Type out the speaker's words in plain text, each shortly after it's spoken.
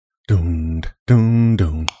Dun, dun,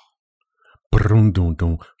 dun. Brum, dun,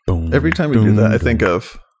 dun, boom, Every time we do that, I think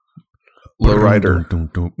of Lowrider.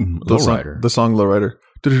 Lowrider. The song Lowrider.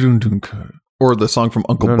 Or the song from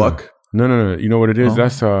Uncle Buck. No. You know what it is?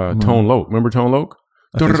 That's Tone Loc. Remember Tone Loc?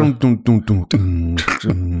 This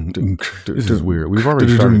is weird. We've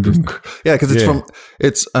already started this. Yeah, because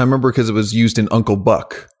I remember because it was used in Uncle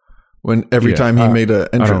Buck when every time he made an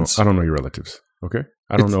entrance. I don't know your relatives. Okay.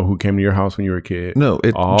 I don't know who came to your house when you were a kid. No,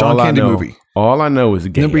 John Candy movie. All I know is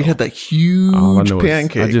Gail. Remember he had that huge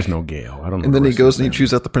pancake. I just know Gail. I don't know. And then he goes and he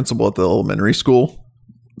chews out the principal at the elementary school.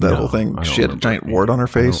 That whole thing. She had a giant wart on her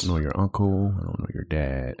face. I don't know your uncle. I don't know your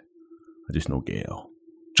dad. I just know Gail.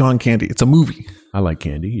 John Candy. It's a movie. I like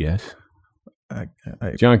Candy, yes.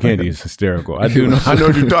 John Candy is hysterical. I know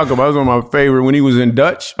what you're talking about. It was one of my favorite when he was in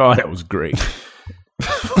Dutch. Oh, that was great.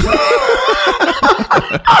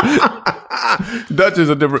 Dutch is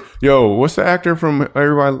a different. Yo, what's the actor from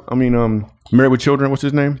everybody? I mean, Married with Children. What's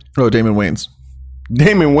his name? Oh, Damon Wayans.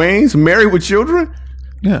 Damon Wayans, Married with Children.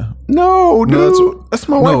 Yeah. No, dude, that's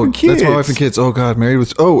my wife and kids. That's my wife and kids. Oh God, Married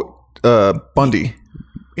with Bundy.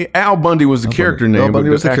 Al Bundy was the character name. Al Bundy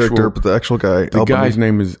was the character, but the actual guy. The guy's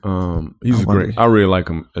name is he's great. I really like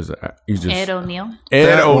him as he's just Ed O'Neill.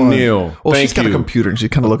 Ed O'Neill. Well, she's got a computer and she's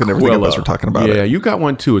kind of looking at everything else we're talking about. Yeah, you got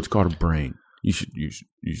one too. It's called a brain. You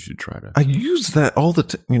should try that. I use that all the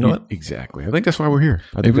time. You know what? Exactly. I think that's why we're here.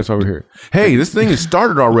 Hey, this thing has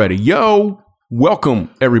started already. Yo,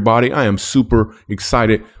 welcome everybody. I am super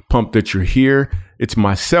excited, pumped that you're here. It's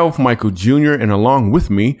myself, Michael Jr., and along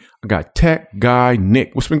with me, I got tech guy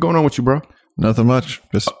Nick. What's been going on with you, bro? Nothing much.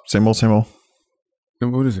 Just same old.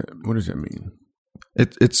 What is it? What does that mean?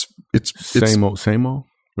 It's same old.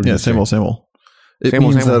 Yeah, same old. It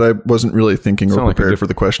means that I wasn't really thinking or prepared for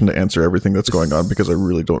the question to answer everything that's going on because I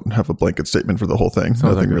really don't have a blanket statement for the whole thing.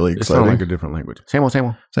 Nothing really exciting. It sounds like a different language. Same old.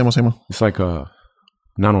 It's like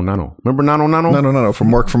Nano. Remember Nano? No.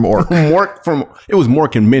 From Mork from Ork. It was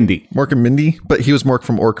Mork and Mindy. Mork and Mindy, but he was Mork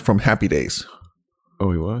from Ork from Happy Days.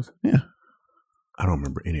 Oh, he was? Yeah. I don't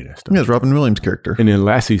remember any of that stuff. Yeah, it's Robin Williams' character. And then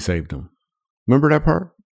Lassie saved him. Remember that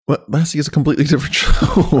part? What? Lassie is a completely different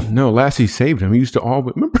show. No, Lassie saved him. He used to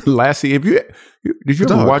always remember Lassie. Did you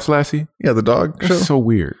ever watch Lassie? Yeah, the dog show. That's so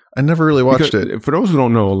weird. I never really watched it. For those who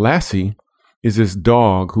don't know, Lassie is this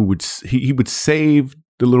dog who would save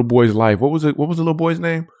the little boy's life. What was the little boy's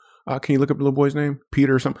name? Can you look up the little boy's name?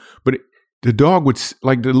 Peter or something? But the dog would,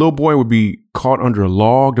 like, the little boy would be caught under a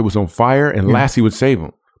log that was on fire, and Lassie would save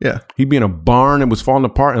him. Yeah. He'd be in a barn that was falling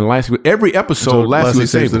apart, and every episode, Lassie would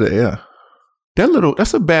save him. Yeah.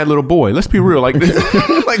 That's a bad little boy. Let's be real. Like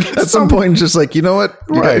at some point, just like, you know what?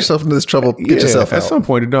 You got yourself into this trouble. Get yourself out. At some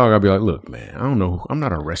point, the dog, I'd be like, look, man, I don't know. I'm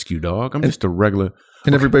not a rescue dog. I'm just a regular.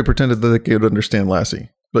 And everybody pretended that they could understand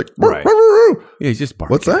Lassie. Like, right. Yeah, he's just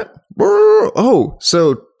barking. What's that? Oh,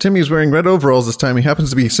 so Timmy's wearing red overalls this time. He happens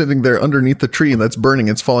to be sitting there underneath the tree and that's burning.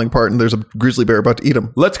 It's falling apart and there's a grizzly bear about to eat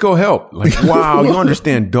him. Let's go help. Like, wow, you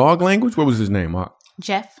understand dog language? What was his name?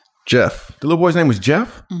 Jeff. The little boy's name was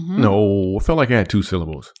Jeff? Mm-hmm. No, I felt like I had 2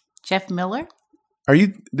 syllables. Jeff Miller. Are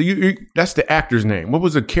you that's the actor's name. What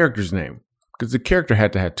was the character's name? Because the character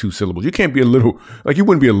had to have 2 syllables. You can't be you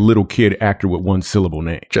wouldn't be a little kid actor with 1 syllable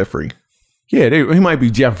name. Jeffrey. Yeah, he might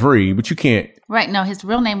be Jeffrey, but you can't. Right. No, his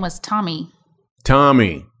real name was Tommy.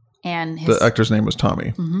 And the actor's name was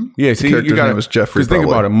Tommy. Mm-hmm. Yeah, see, the character's name was Jeffrey. Because think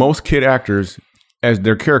about it. Most kid actors, as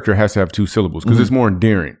their character has to have 2 syllables because it's more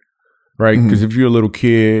endearing, right? Because if you're a little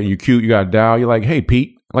kid, you're cute, you got a dial, you're like, hey,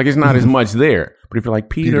 Pete. Like, it's not as much there. But if you're like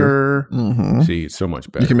Peter. See, it's so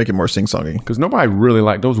much better. You can make it more sing-songy. Because nobody really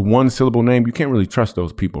like those 1 syllable names. You can't really trust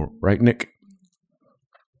those people, right, Nick?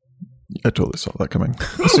 I totally saw that coming.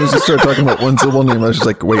 As soon as you started talking about 1 syllable name, I was just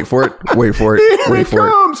like, wait for it.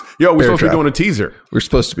 Yo, we're supposed to be doing a teaser. We're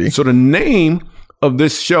supposed to be. So the name of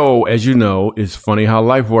this show, as you know, is Funny How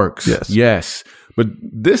Life Works. Yes. But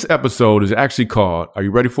this episode is actually called, are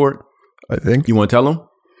you ready for it? I think. You want to tell them?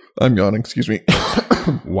 I'm yawning. Excuse me.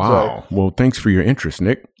 Wow. Sorry. Well, thanks for your interest,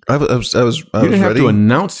 Nick. I was you didn't have to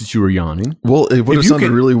announce that you were yawning. Well, it would have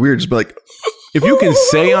sounded really weird. Just be like, if you can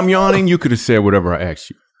say I'm yawning, you could have said whatever I asked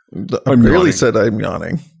you. I barely said I'm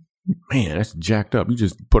yawning. Man, that's jacked up. You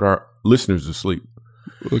just put our listeners to sleep.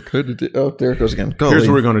 Oh, there it goes again. Here's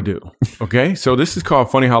what we're going to do. Okay. So this is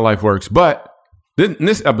called Funny How Life Works. But in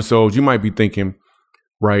this episode, you might be thinking,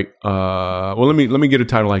 right? Well, let me get a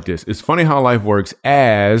title like this. It's Funny How Life Works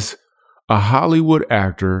as a Hollywood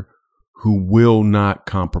actor who will not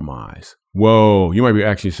compromise. Whoa. You might be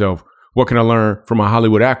asking yourself, what can I learn from a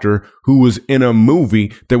Hollywood actor who was in a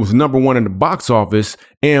movie that was #1 in the box office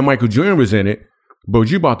and Michael Jr. was in it? But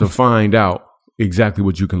you're about to find out exactly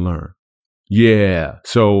what you can learn. Yeah.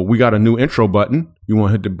 So we got a new intro button. You want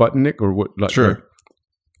to hit the button, Nick, or what? Sure.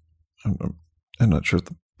 I'm not sure if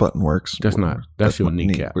the button works. That's your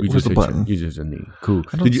kneecap. Knee. Where's the button? You just a knee. Cool.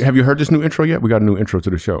 Have you heard this new intro yet? We got a new intro to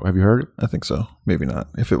the show. Have you heard it? I think so. Maybe not.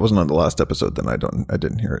 If it wasn't on the last episode, then I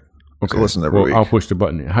didn't hear it. Okay. So listen every week. I'll push the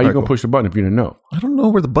button. How you going to push the button if you didn't know? I don't know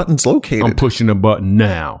where the button's located. I'm pushing the button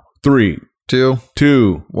now. 3,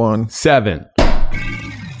 2, 1, 7.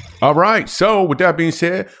 All right. So with that being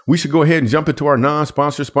said, we should go ahead and jump into our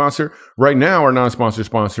non-sponsor sponsor. Right now, our non-sponsor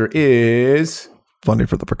sponsor is Funny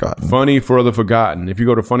for the Forgotten. Funny for the Forgotten. If you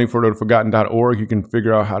go to funnyfortheforgotten.org, you can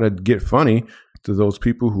figure out how to get funny to those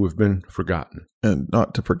people who have been forgotten. And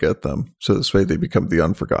not to forget them. So this way they become the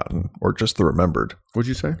unforgotten or just the remembered. What'd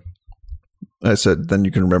you say? I said, then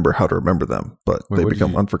you can remember how to remember them, but they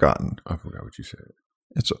become unforgotten. I forgot what you said.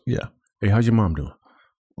 Yeah. Hey, how's your mom doing?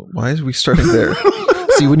 Why is we starting there?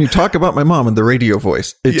 See, when you talk about my mom in the radio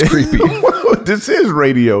voice, it's creepy. This is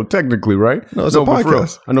radio, technically, right? No, it's a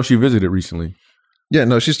podcast. I know she visited recently. Yeah,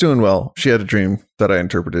 no, she's doing well. She had a dream that I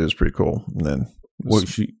interpreted as pretty cool. And then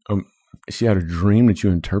she had a dream that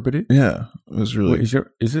you interpreted? Yeah, it was really. Wait,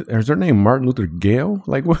 is her name Martin Luther Gale?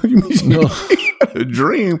 Like, what do you mean? No. A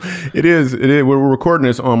dream. It is. We're recording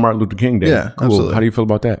this on Martin Luther King Day. Yeah, cool. Absolutely. How do you feel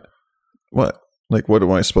about that? What? Like, what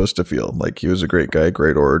am I supposed to feel? Like, he was a great guy,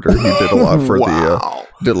 great orator. He did a lot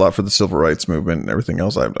for the civil rights movement and everything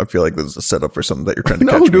else. I feel like this is a setup for something that you're trying to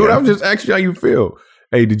catch me. No, dude, I'm just asking how you feel.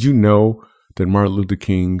 Hey, did you know that Martin Luther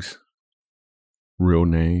King's real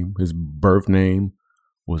name, his birth name,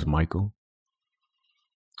 was Michael?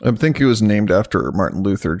 I think he was named after Martin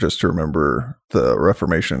Luther, just to remember the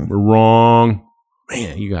Reformation. We're wrong.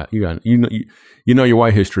 Man, you know your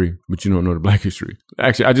white history, but you don't know the black history.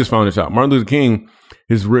 Actually, I just found this out. Martin Luther King,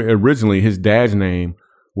 originally his dad's name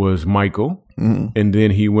was Michael, and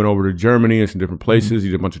then he went over to Germany and some different places. He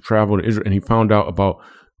did a bunch of travel to Israel, and he found out about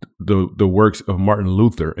the works of Martin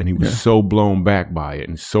Luther, and he was so blown back by it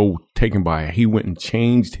and so taken by it. He went and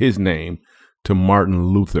changed his name to Martin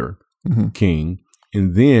Luther King,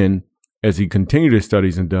 and then as he continued his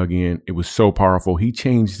studies and dug in, it was so powerful. He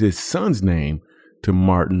changed his son's name to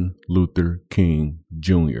Martin Luther King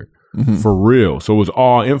Jr. For real. So it was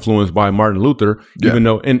all influenced by Martin Luther, even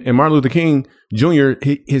though, and Martin Luther King Jr.,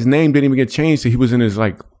 his name didn't even get changed till he was in his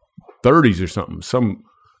like 30s or something, something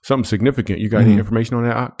significant. You got any information on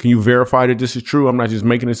that? Can you verify that this is true? I'm not just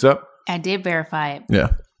making this up. I did verify it. Yeah.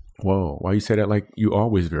 Whoa. Why you say that like you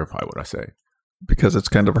always verify what I say? Because it's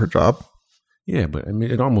kind of her job. Yeah, but I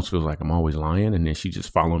mean, it almost feels like I'm always lying, and then she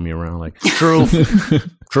just following me around like, truth.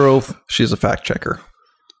 She's a fact checker.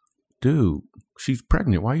 Dude, she's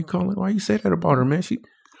pregnant. Why you say that about her, man?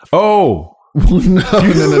 No.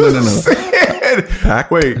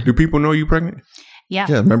 Wait, do people know you pregnant? Yeah.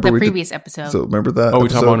 Remember the previous episode. So remember that? Oh, we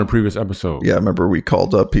talked about in the previous episode. Yeah, remember we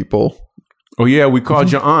called up people. Oh yeah, we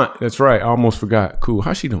called your aunt. That's right. I almost forgot. Cool.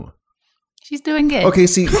 How's she doing? She's doing good. Okay,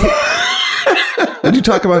 see. Did you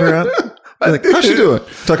talk about her aunt? Like, how's she doing?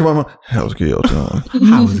 Talk about mom. How's Gail doing?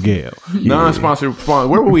 How's Gail? Non-sponsored. Where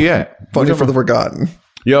were we at? Funny for the Forgotten.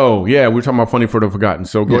 Yo, yeah, we're talking about Funny for the Forgotten.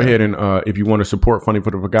 So go ahead and if you want to support Funny for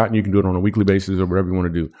the Forgotten, you can do it on a weekly basis or whatever you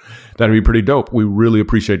want to do. That'd be pretty dope. We really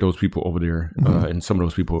appreciate those people over there, and some of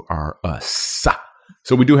those people are us.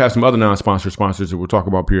 So we do have some other non-sponsored sponsors that we'll talk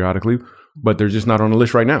about periodically, but they're just not on the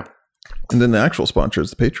list right now. And then the actual sponsor is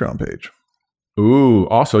the Patreon page. Ooh,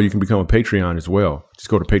 also you can become a Patreon as well. Just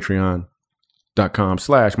go to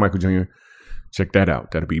patreon.com/Michael Jr. Check that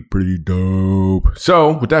out. That'd be pretty dope.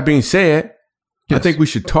 So with that being said, I think we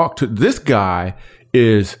should talk to this guy.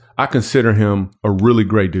 I consider him a really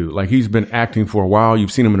great dude. Like, he's been acting for a while.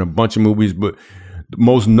 You've seen him in a bunch of movies, but the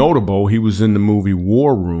most notable, he was in the movie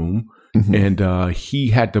War Room, and he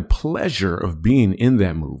had the pleasure of being in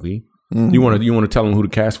that movie. You want to tell him who the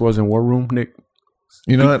cast was in War Room, Nick?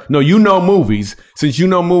 You know what? No, you know movies. Since you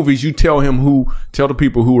know movies, you tell the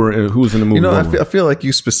people who's in the movie. You know, I feel like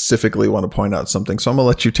you specifically want to point out something, so I'm gonna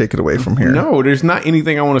let you take it away from here. No, there's not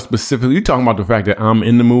anything I want to specifically. You're talking about the fact that I'm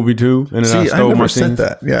in the movie too, and then I stole my scenes.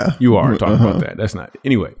 Said that. Yeah, you are talking about that. That's not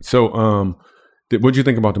anyway. So, what'd you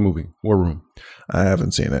think about the movie War Room? I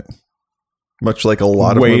haven't seen it. Much like a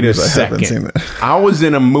lot of movies, I haven't seen it. I was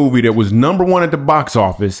in a movie that was #1 at the box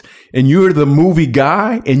office, and you're the movie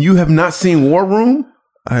guy, and you have not seen War Room?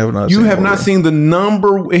 I have not. You have not seen the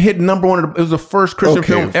number. It hit #1. It was the first Christian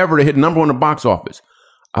film ever to hit #1 at the box office.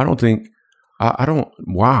 I don't think. I don't.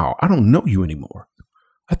 Wow. I don't know you anymore.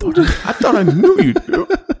 I thought I knew you. Dude.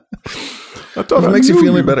 I thought it makes you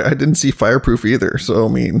feel any better. I didn't see Fireproof either, so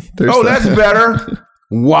I mean, there's that's better.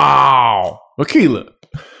 Wow, Akila,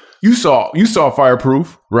 you saw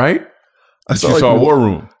Fireproof, right? I saw War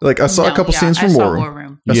Room. Like I saw a couple scenes from War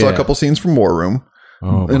Room. I saw a couple scenes from War Room.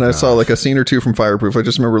 Oh, and I saw like a scene or two from Fireproof. I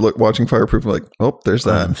just remember watching Fireproof and like, oh, there's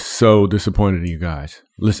that. I'm so disappointed in you guys.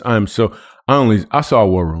 Listen, I saw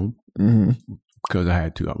War Room because I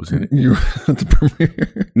had to. I was in it. You at the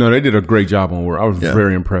premiere? No, they did a great job on War. I was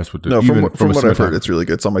very impressed with it. No, from what I've heard, it's really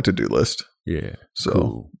good. It's on my to-do list. Yeah. So,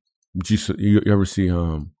 cool. Did you ever see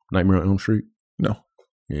Nightmare on Elm Street? No.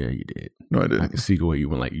 Yeah, you did. No, I didn't. I can see the way you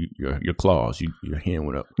went, like your claws, your hand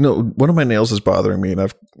went up. No, one of my nails is bothering me, and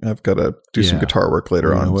I've got to do some guitar work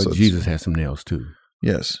later on. So Jesus has some nails too.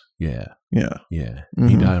 Yes. Yeah. Yeah. Yeah. Mm-hmm.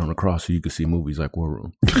 He died on the cross so you could see movies like War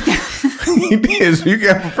Room. He did. So you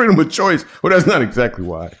got freedom of choice. Well, that's not exactly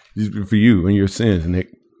why. It's for you and your sins, Nick.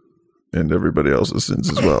 And everybody else's sins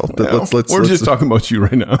as well. We're just talking about you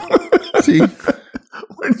right now. See?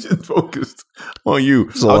 We're just focused on you.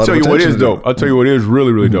 I'll tell you what is dope. I'll tell you what is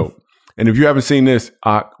really, really dope. And if you haven't seen this,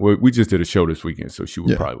 we just did a show this weekend, so she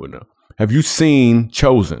probably would know. Have you seen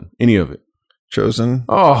Chosen? Any of it? Chosen?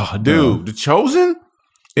 Oh, dude, The Chosen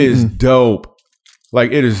is dope.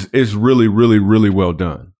 Like it's really, really, really well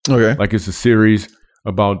done. Okay. Like it's a series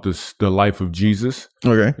about the life of Jesus.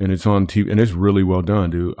 Okay. And it's on TV, and it's really well done,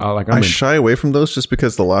 dude. I shy away from those just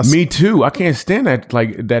because Me too. I can't stand that,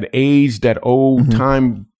 like that age, that old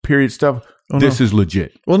time period stuff. Oh, this is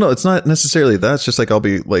legit. Well, no, it's not necessarily that. It's just like I'll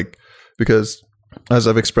be like, because as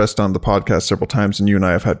I've expressed on the podcast several times, and you and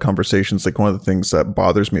I have had conversations, like one of the things that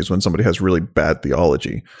bothers me is when somebody has really bad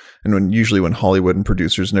theology. And usually when Hollywood and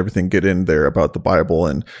producers and everything get in there about the Bible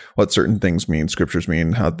and what certain things mean, scriptures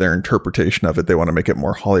mean, how their interpretation of it, they want to make it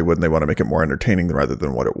more Hollywood and they want to make it more entertaining rather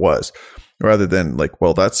than what it was. Rather than like,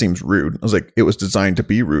 well, that seems rude. I was like, it was designed to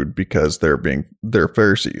be rude because they're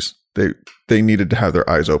Pharisees. They needed to have their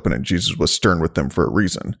eyes open, and Jesus was stern with them for a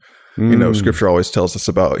reason. You know, scripture always tells us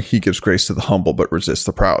about he gives grace to the humble, but resists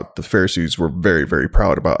the proud. The Pharisees were very, very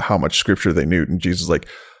proud about how much scripture they knew. And Jesus is like,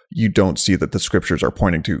 you don't see that the scriptures are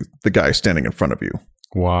pointing to the guy standing in front of you.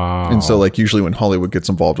 Wow. And so like usually when Hollywood gets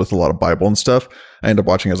involved with a lot of Bible and stuff, I end up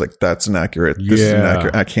watching, I was like, that's inaccurate. This is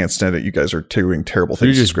inaccurate. I can't stand it. You guys are doing terrible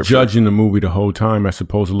things. You're just judging the movie the whole time as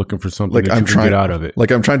opposed to looking for something like that you can get out of it.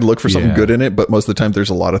 Like I'm trying to look for something good in it, but most of the time there's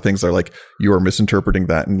a lot of things that are like, you are misinterpreting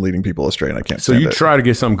that and leading people astray, and I can't stand it. So you try to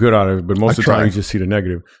get something good out of it, but most of the time you just see the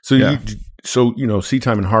negative. So Seed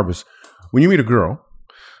Time and Harvest, when you meet a girl,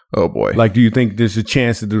 oh boy. Like, do you think there's a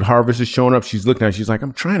chance that the harvest is showing up? She's looking at it. She's like,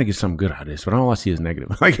 I'm trying to get something good out of this, but all I see is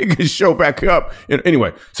negative. Like, it can show back up. And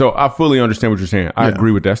anyway, so I fully understand what you're saying. I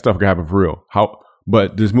agree with that. Stuff can happen for real.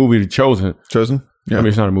 But this movie, The Chosen? Yeah. I mean,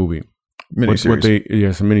 it's not a movie. Miniseries.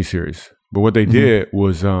 It's a miniseries. But what they did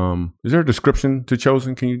was, is there a description to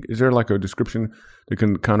Chosen? Is there like a description that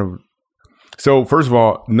can kind of... So, first of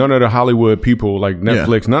all, none of the Hollywood people, like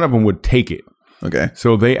Netflix, none of them would take it. Okay.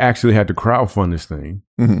 So they actually had to crowdfund this thing.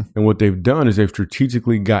 And what they've done is they've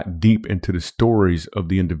strategically got deep into the stories of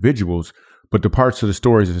the individuals, but the parts of the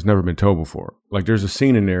stories that's never been told before. Like there's a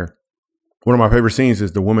scene in there. One of my favorite scenes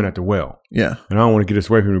is the woman at the well. Yeah. And I don't want to get this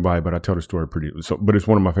away from anybody, but I tell the story but it's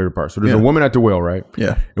one of my favorite parts. So there's a woman at the well, right?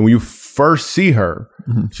 Yeah. And when you first see her,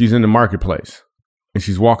 she's in the marketplace and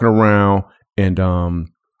she's walking around and,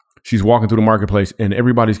 she's walking through the marketplace and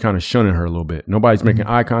everybody's kind of shunning her a little bit. Nobody's making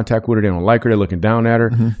eye contact with her. They don't like her. They're looking down at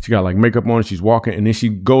her. She got like makeup on. She's walking and then she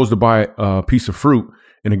goes to buy a piece of fruit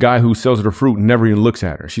and the guy who sells her the fruit never even looks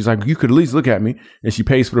at her. She's like, you could at least look at me. And she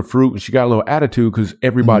pays for the fruit and she got a little attitude because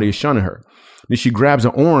everybody is shunning her. Then she grabs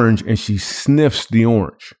an orange and she sniffs the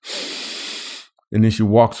orange. And then she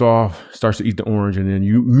walks off, starts to eat the orange. And then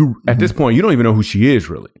you at this point, you don't even know who she is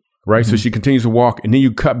really. Right. So she continues to walk and then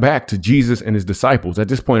you cut back to Jesus and his disciples. At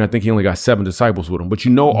this point, I think he only got 7 disciples with him, but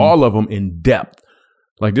you know all of them in depth.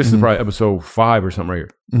 Like this is probably episode 5 or something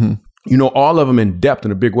right here. You know all of them in depth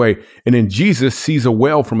in a big way. And then Jesus sees a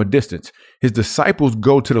well from a distance. His disciples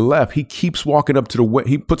go to the left. He keeps walking up to the well.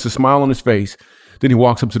 He puts a smile on his face. Then he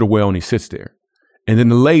walks up to the well and he sits there. And then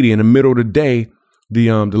the lady in the middle of the day,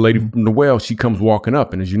 the lady from the well, she comes walking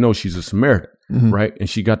up. And as you know, she's a Samaritan, right? And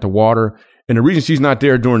she got the water. And the reason she's not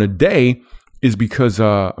there during the day is because,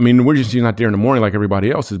 the reason she's not there in the morning like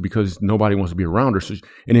everybody else is because nobody wants to be around her. So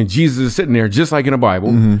and then Jesus is sitting there just like in the Bible.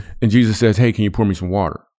 And Jesus says, hey, can you pour me some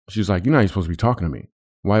water? She's like, you're not even supposed to be talking to me.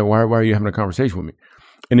 Why are you having a conversation with me?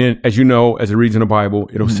 And then, as you know, as it reads in the Bible,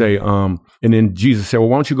 it'll say, and then Jesus said, well,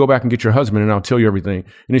 why don't you go back and get your husband and I'll tell you everything.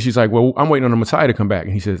 And then she's like, well, I'm waiting on the Messiah to come back.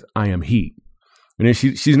 And he says, I am he. And then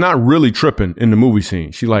she's not really tripping in the movie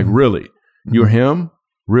scene. She's like, really? You're him?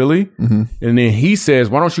 Really? And then he says,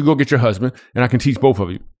 why don't you go get your husband and I can teach both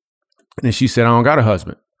of you? And then she said, I don't got a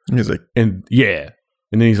husband. He's like, and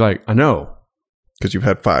then he's like, I know. Because you've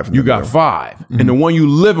had 5. You got 5. And the one you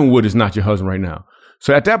living with is not your husband right now.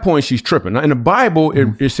 So at that point, she's tripping. Now, in the Bible,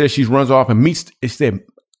 it says she runs off and it said,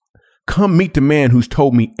 come meet the man who's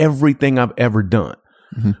told me everything I've ever done.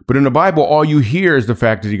 But in the Bible, all you hear is the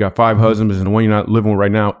fact that you got 5 husbands and the one you're not living with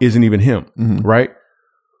right now isn't even him, right?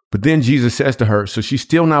 But then Jesus says to her, so she's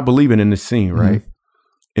still not believing in this scene, right?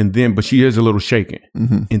 And then, but she is a little shaken.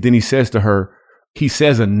 And then he says to her, he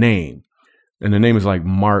says a name, and the name is like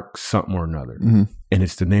Mark something or another. And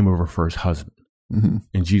it's the name of her first husband.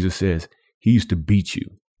 And Jesus says, he used to beat you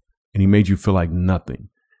and he made you feel like nothing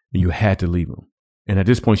and you had to leave him. And at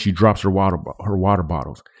this point, she drops her water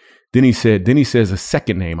bottles. Then he says a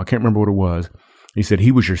second name. I can't remember what it was. He said,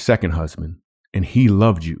 he was your second husband and he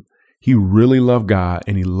loved you. He really loved God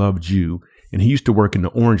and he loved you. And he used to work in the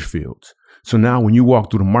orange fields. So now when you walk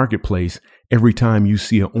through the marketplace, every time you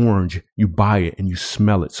see an orange, you buy it and you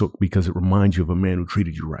smell it. So because it reminds you of a man who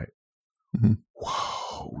treated you right.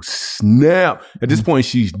 Whoa, snap. At this point,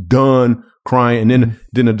 she's done crying. And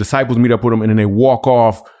then the disciples meet up with him and then they walk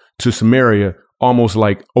off to Samaria, almost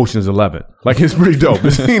like Ocean's 11. Like, it's pretty dope. The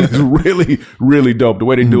scene is really, really dope. The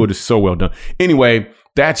way they do it is so well done. Anyway,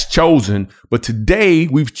 that's Chosen. But today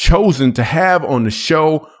we've chosen to have on the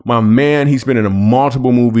show my man. He's been in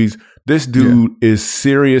multiple movies. This dude is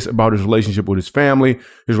serious about his relationship with his family,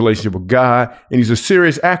 his relationship with God, and he's a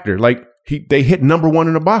serious actor. Like, they hit #1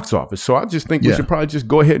 in the box office. So I just think we should probably just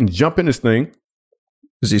go ahead and jump in this thing.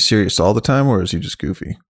 Is he serious all the time, or is he just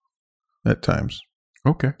goofy at times?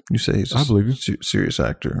 Okay. You say he's I believe you. Serious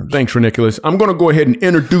actor. Thanks, Reniculous. I'm going to go ahead and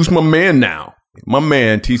introduce my man now. My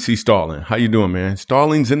man, TC Stalling. How you doing, man?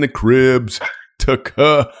 Stalling's in the cribs.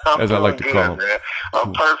 Tucker, as I like to call him. Man.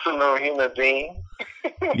 A personal human being.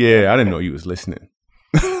 Yeah, I didn't know you was listening.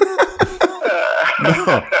 No,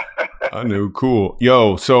 I knew. Cool.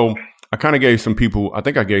 Yo, so I kind of gave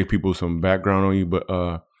people some background on you, but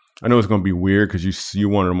I know it's going to be weird because you're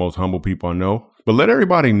one of the most humble people I know. But let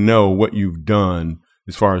everybody know what you've done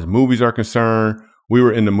as far as movies are concerned. We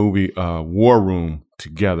were in the movie War Room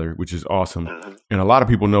together, which is awesome. And a lot of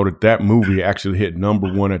people know that movie actually hit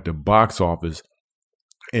 #1 at the box office.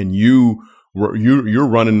 And you're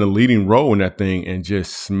running the leading role in that thing and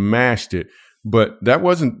just smashed it. But that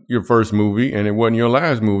wasn't your first movie, and it wasn't your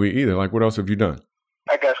last movie either. Like, what else have you done?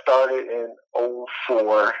 I got started in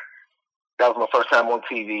 2004. That was my first time on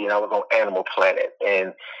TV, and I was on Animal Planet.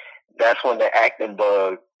 And that's when the acting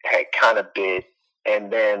bug had kind of bit.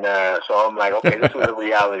 And then, so I'm like, okay, this is a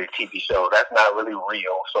reality TV show. That's not really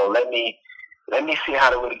real. So let me see how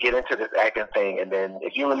to really get into this acting thing. And then,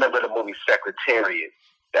 if you remember the movie Secretariat,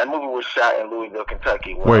 that movie was shot in Louisville,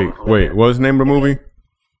 Kentucky. Wait, what was the name of the movie?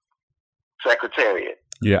 Secretariat.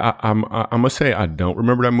 Yeah, I'm gonna say I don't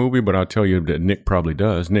remember that movie, but I'll tell you that Nick probably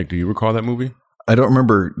does. Nick, do you recall that movie? I don't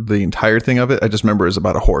remember the entire thing of it. I just remember it was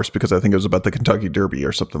about a horse because I think it was about the Kentucky Derby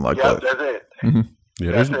or something like that. That's it.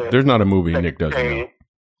 Yeah, there's not a movie Nick doesn't know.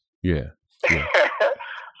 Yeah.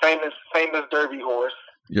 famous Derby horse.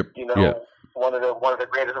 Yep. You know, one of the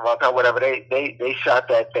greatest of all time. Whatever. They shot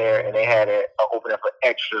that there, and they had it open up for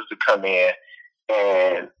extras to come in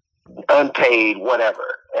and unpaid, whatever.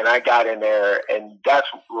 And I got in there, and that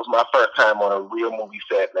was my first time on a real movie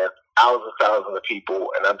set, man. Thousands of people,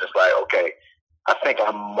 and I'm just like, okay, I think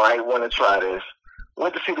I might want to try this.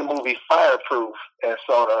 Went to see the movie Fireproof and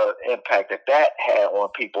saw the impact that had on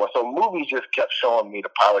people. So movies just kept showing me the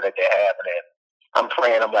power that they have. And I'm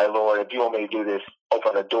praying, I'm like, Lord, if you want me to do this,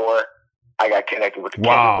 open the door. I got connected with the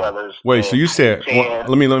Kennedy brothers. Wait, so you said,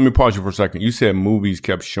 let me pause you for a second. You said movies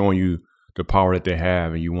kept showing you the power that they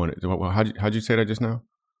have, and you wanted. How'd you say that just now?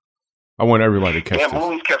 I want everybody to catch this.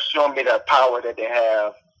 Movies kept showing me the power that they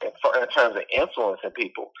have in terms of influencing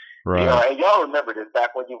people. Right. You know, and y'all remember this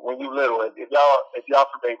back when you little. If y'all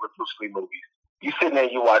familiar with Bruce Lee movies, you sitting there,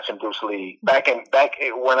 you watching Bruce Lee. Back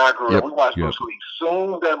when I grew up, we watched Bruce Lee.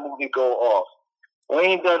 Soon as that movie go off, we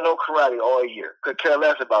ain't done no karate all year. Could care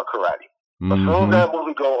less about karate. But as soon as that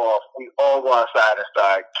movie go off, we all go outside and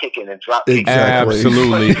start kicking and drop kicking. Exactly.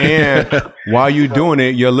 Absolutely. And while you're doing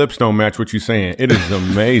it, your lips don't match what you're saying. It is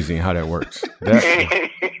amazing how that works. You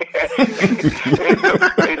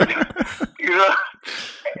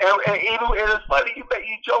know, and it's funny, you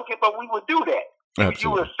joking, but we would do that.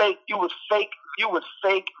 Absolutely. You would fake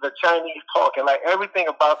the Chinese talking, like everything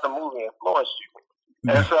about the movie influenced you.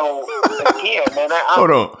 And so again, man, hold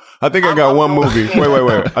on. I think I got one movie.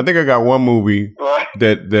 Wait. I think I got one movie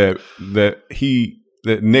that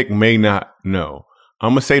Nick may not know. I'm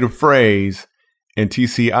gonna say the phrase, and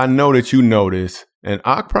TC, I know that you know this, and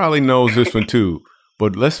Ak probably knows this one too.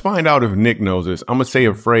 But let's find out if Nick knows this. I'm gonna say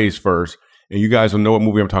a phrase first, and you guys will know what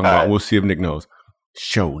movie I'm talking about. We'll see if Nick knows.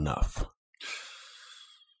 Show enough.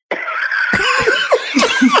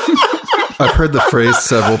 I've heard the phrase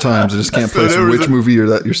several times. I just can't place which movie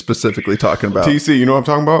you're specifically talking about. TC, you know what I'm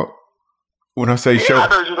talking about? When I say show, I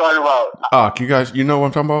know what you're talking about. you guys, you know what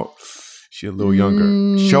I'm talking about? She a little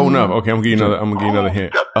younger. Show enough. Okay, I'm gonna give you another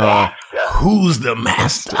hint. Who's the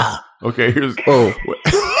master? Okay, here's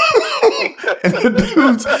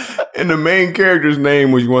and the main character's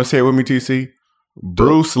name was, you want to say it with me, TC?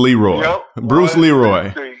 Bruce Leroy. Yep. Bruce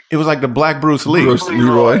Leroy. It was like the Black Bruce Lee. Bruce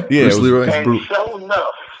Leroy. Yeah, Bruce Leroy.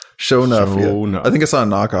 Show enough. Yeah. I think I saw a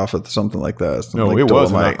knockoff of something like that. No, like it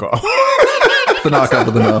was a Dolomite. knockoff. The knockoff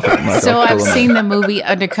of the knockoff. So I've seen the movie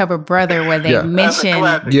Undercover Brother where they mention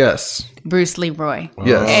Bruce Leroy.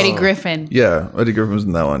 Yes. Eddie Griffin. Yeah, Eddie Griffin was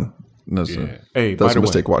in that one. Hey, that's a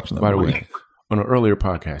mistake watching that movie. By the way, on an earlier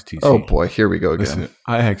podcast, TC. Oh boy, here we go again. Listen,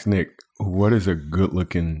 I asked Nick, what is a good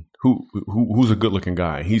looking who's a good looking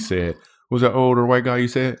guy? He said, was that older white guy you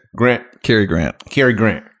said? Cary Grant,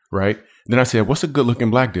 right? Then I said, what's a good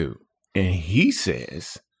looking black dude? And he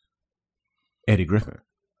says, Eddie Griffin.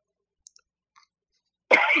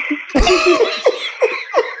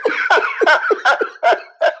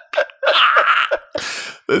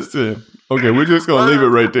 Listen, okay, we're just gonna leave it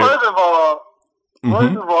right there. First of all, all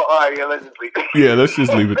right, let's just leave it. Yeah, let's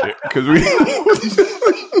just leave it there because we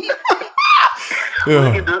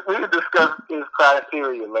can discuss his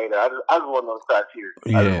criteria later. I just want those criteria.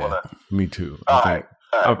 Yeah, me too. All right.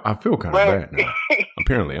 I feel kind of bad now.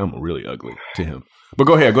 Apparently, I'm really ugly to him. But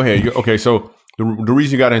go ahead. Okay, so the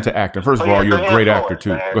reason you got into acting, first of all, you're a great actor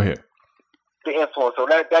too. Man. Go ahead. The influence, so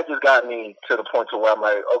that just got me to the point to where I'm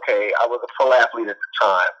like, okay, I was a pro athlete at the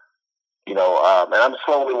time, and I'm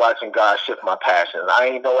slowly watching God shift my passions. I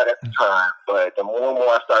ain't know it at the time, but the more and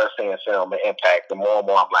more I started seeing film and impact, the more and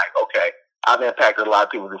more I'm like, okay, I've impacted a lot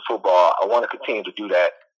of people through football. I want to continue to do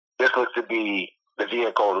that. This looks to be the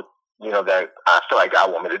vehicle, that I feel like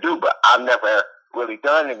God want me to do, but I've never really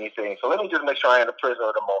done anything. So let me just make sure I am the prisoner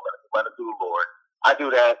of the moment. I'm going to do the Lord. I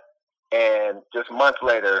do that, and just months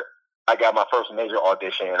later, I got my first major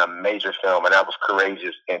audition in a major film, and that was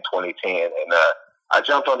Courageous in 2010. And I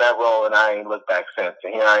jumped on that role, and I ain't looked back since.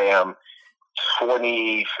 And here I am,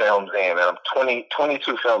 20 films in, and I'm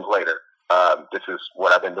 22 films later. This is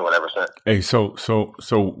what I've been doing ever since. Hey,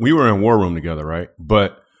 so we were in War Room together, right?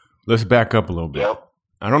 But let's back up a little bit. Yep.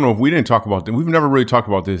 I don't know if we didn't talk about this. We've never really talked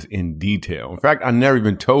about this in detail. In fact, I never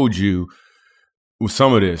even told you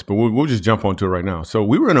some of this, but we'll just jump onto it right now. So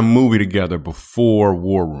we were in a movie together before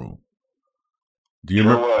War Room. Do you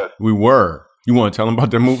remember? We were. You want to tell them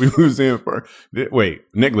about that movie we was in for? Wait,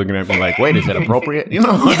 Nick looking at me like, wait, is that appropriate? This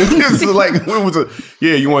is like, when was it?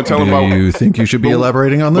 Yeah, you want to tell them about? Do you think you should be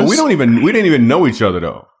elaborating on this? But we didn't even know each other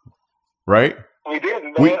though, right? We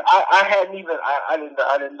didn't, man.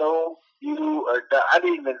 I didn't know you, or I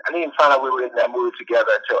didn't even find out we were in that movie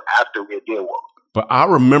together until after we did one. But I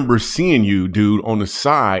remember seeing you, dude, on the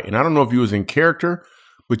side, and I don't know if you was in character,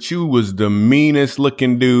 but you was the meanest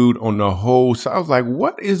looking dude on the whole side. I was like,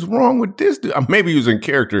 what is wrong with this dude? Maybe he was in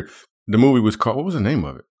character. The movie was called, what was the name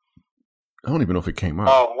of it? I don't even know if it came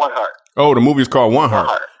out. One Heart. Oh, the movie is called One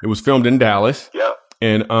Heart. It was filmed in Dallas. Yep.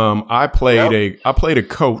 And I played a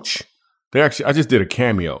coach. I just did a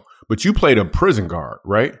cameo, but you played a prison guard,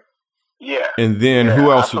 right? Yeah. And then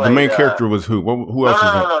who else? The main character was who? Who else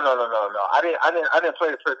was No. I didn't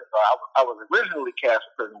play the prison guard. I was originally cast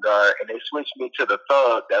for prison guard, and they switched me to the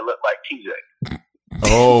thug that looked like TJ.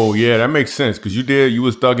 Oh yeah, that makes sense because you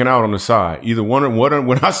was thugging out on the side. Either one.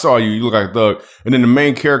 When I saw you look like a thug, and then the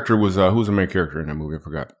main character was who's the main character in that movie? I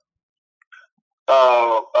forgot.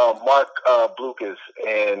 Mark Blucas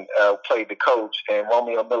and played the coach, and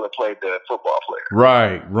Romeo Miller played the football player.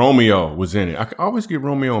 Right, Romeo was in it. I always get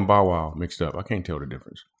Romeo and Bow Wow mixed up. I can't tell the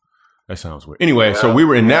difference. That sounds weird. Anyway, so we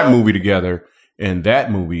were in that movie together, and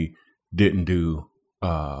that movie didn't do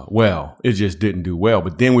well. It just didn't do well.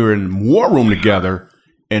 But then we were in War Room together,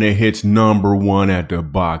 and it hits #1 at the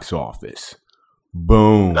box office.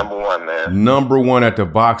 Boom. #1, man. #1 at the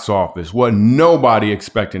box office. Wasn't nobody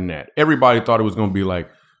expecting that. Everybody thought it was going to be like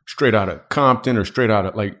straight out of Compton or straight out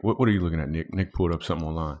of like, what are you looking at, Nick? Nick pulled up something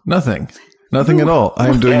online. Nothing at all. I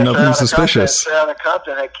am doing nothing suspicious. Straight Outta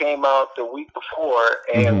Compton had came out the week before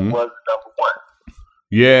and was #1.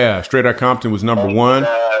 Yeah, Straight Outta Compton was #1.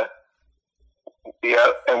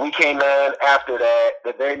 Yeah, and we came in after that.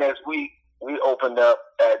 The very next week, we opened up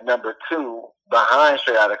at #2 behind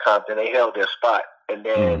Straight Outta Compton. They held their spot. And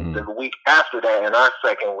then the week after that, in our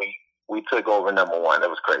second week, we took over #1. That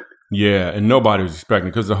was crazy. Yeah, and nobody was expecting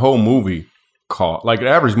because the whole movie cost, like the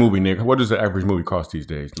average movie, Nick, what does the average movie cost these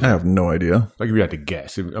days? I have no idea. Like if you had to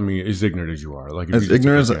guess, as ignorant as you are. Like as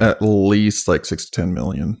ignorant as at least like 6 to 10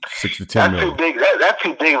 million. 6 to 10 million. That's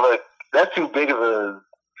too big of a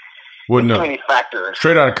Well, no. Too many factors.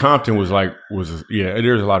 Straight Outta Compton was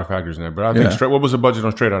there's a lot of factors in there, but I think what was the budget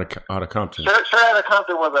on Straight Outta Compton? Straight Outta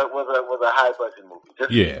Compton was a high budget movie. Just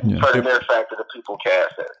for the mere fact that the people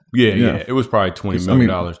cast it. Yeah. It was probably $20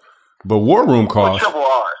 million. But War Room cost triple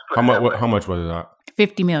R's. How much was it?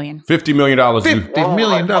 $50 million. $50 million. $50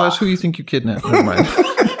 million. Who you think you kidnapped? Never mind.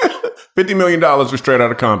 $50 million for Straight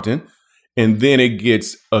Outta Compton, and then it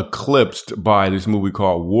gets eclipsed by this movie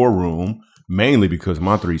called War Room. Mainly because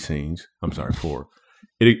my 4.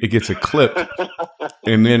 It gets eclipsed.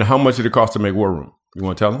 And then how much did it cost to make War Room? You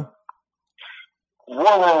want to tell them?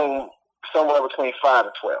 War Room, somewhere between 5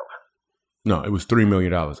 and 12. No, it was $3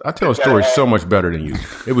 million. I tell a story so much better than you.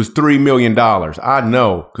 It was $3 million. I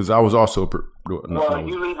know because I was also. You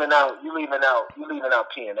leaving out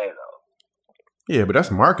P&A though. Yeah, but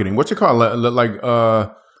that's marketing. What's it called?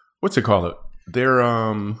 What's it called? They're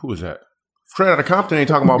who was that? Straight Outta Compton ain't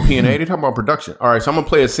talking about P&A. They talking about production. All right, so I'm gonna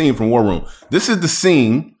play a scene from War Room. This is the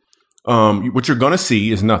scene. What you're gonna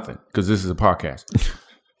see is nothing because this is a podcast.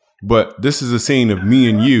 But this is a scene of me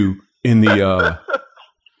and you in the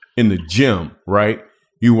gym, right?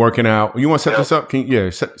 You working out. You want to set this up?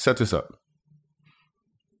 Set this up.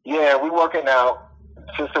 Yeah, we working out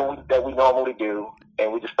system that we normally do,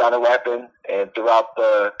 and we just started rapping. And throughout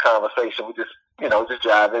the conversation, we just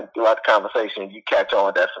driving throughout the conversation, you catch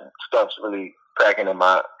on that some stuff's really cracking in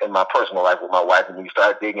my personal life with my wife, and we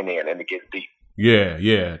start digging in and it gets deep.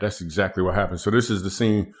 Yeah, that's exactly what happened. So this is the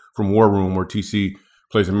scene from War Room where TC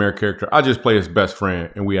plays a main character. I just play his best friend,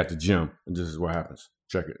 and we at the gym, and this is what happens.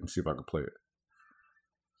 Check it and see if I can play it.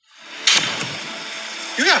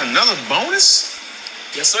 You got another bonus?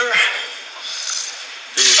 Yes, sir.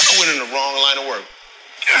 Dude, I went in the wrong line of work.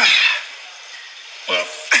 Well,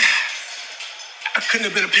 I couldn't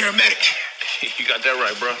have been a paramedic. You got that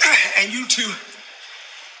right, bro. And you too.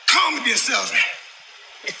 Call me be a salesman.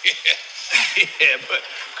 Yeah, but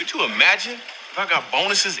could you imagine if I got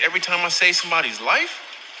bonuses every time I save somebody's life?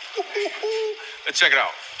 Let's check it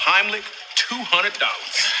out. Heimlich, $200,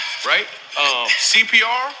 right?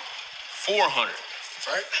 CPR, $400,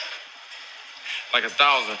 right? Like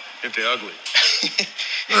 1,000 if they're ugly.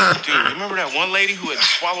 Dude, remember that one lady who had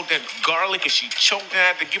swallowed that garlic and she choked and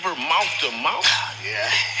had to give her mouth to mouth?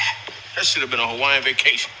 Yeah. That should have been a Hawaiian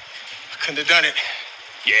vacation. I couldn't have done it.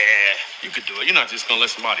 Yeah, you could do it. You're not just going to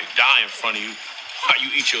let somebody die in front of you while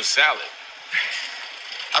you eat your salad.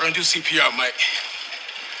 I don't do CPR, Mike.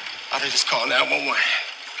 I just call 911.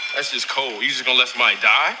 That's just cold. You just going to let somebody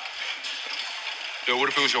die? Yo, what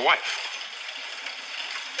if it was your wife?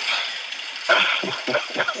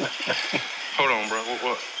 Hold on, bro.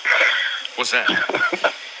 What? What's that?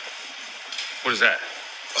 What is that?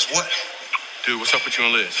 What's what? Dude, what's up with you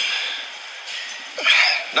and Liz?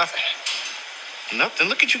 Nothing. Nothing?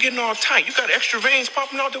 Look at you getting all tight. You got extra veins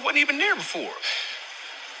popping out that wasn't even there before.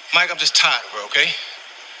 Mike, I'm just tired of her, okay?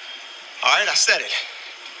 All right, I said it.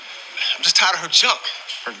 I'm just tired of her junk.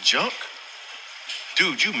 Her junk?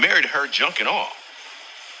 Dude, you married her junk and all.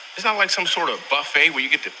 It's not like some sort of buffet where you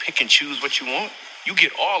get to pick and choose what you want. You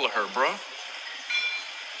get all of her, bro.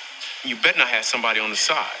 You better not have somebody on the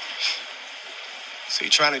side. So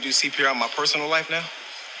you trying to do CPR on my personal life now?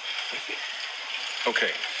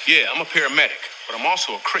 Okay. Yeah, I'm a paramedic, but I'm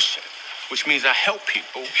also a Christian, which means I help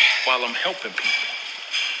people while I'm helping people.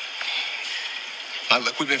 Now,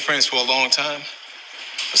 look, we've been friends for a long time,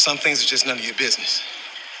 but some things are just none of your business.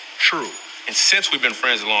 True. And since we've been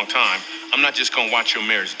friends a long time, I'm not just going to watch your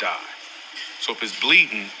marriage die. So if it's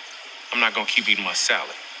bleeding, I'm not going to keep eating my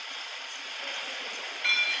salad.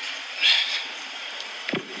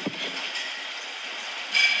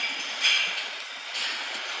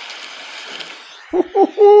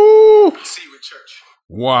 See you in church.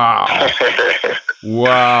 Wow.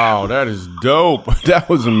 Wow, that is dope. That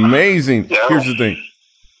was amazing. Yeah. Here's the thing.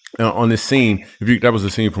 On this scene, that was a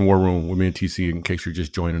scene from War Room with me and TC, in case you're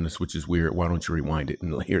just joining us, which is weird. Why don't you rewind it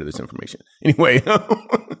and hear this information? Anyway,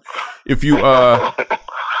 if you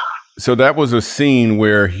so that was a scene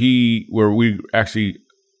where we actually,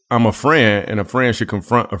 I'm a friend, and a friend should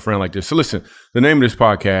confront a friend like this. So listen, the name of this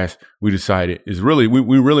podcast, we decided, is really,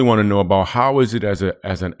 we really want to know about how is it as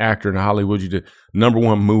an actor in Hollywood, you did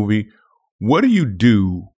 #1 movie. What do you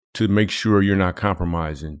do to make sure you're not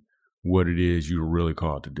compromising what it is you're really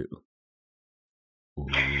called to do? Well,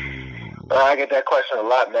 I get that question a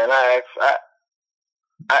lot, man. I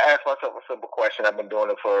ask myself a simple question. I've been doing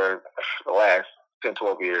it for the last 10,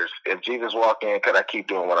 12 years. If Jesus walked in, could I keep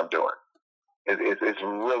doing what I'm doing? It's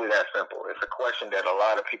really that simple. It's a question that a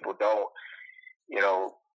lot of people don't,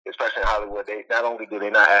 especially in Hollywood, they not only do they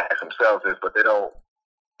not ask themselves this, but they don't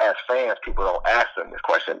as fans, people don't ask them this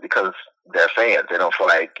question because they're fans. They don't feel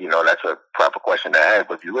like, that's a proper question to ask.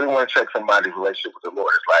 But if you really want to check somebody's relationship with the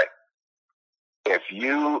Lord, it's like, if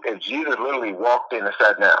Jesus literally walked in and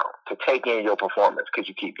sat down to take in your performance, could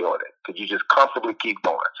you keep doing it? Could you just comfortably keep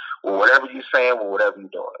going? Well, whatever you're saying, well, whatever you're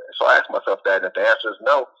doing. So I ask myself that, and if the answer is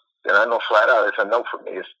no, then I know flat out it's a no for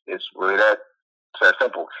me. It's really that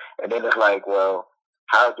simple. And then it's like, well,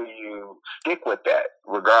 how do you stick with that,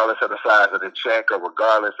 regardless of the size of the check or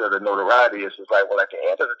regardless of the notoriety? It's just like, well, at the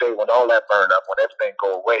end of the day, when all that burn up, when everything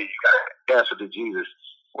go away, you got to answer to Jesus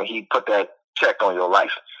when he put that check on your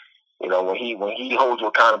life. When he holds you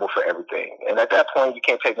accountable for everything. And at that point, you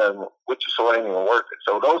can't take nothing with you, so it ain't even worth it.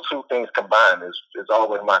 So those two things combined is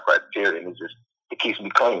always my criteria. And it keeps me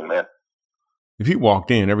clean, man. If he walked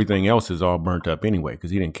in, everything else is all burnt up anyway because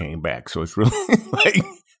he didn't came back. So it's really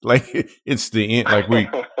like it's the end.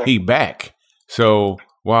 Like he back. So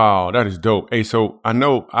wow, that is dope. Hey, so I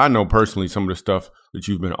know personally some of the stuff that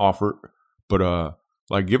you've been offered, but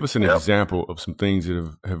like, give us an example of some things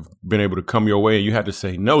that have been able to come your way and you had to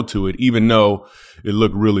say no to it, even though it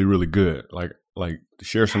looked really, really good. Like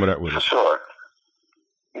share some of that with us. Sure.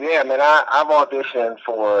 Yeah, man, I've auditioned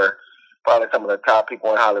for probably some of the top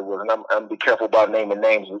people in Hollywood, and I'm be careful about naming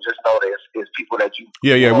names. We just know that it's people that you.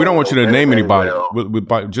 Yeah. We don't want you to name anybody.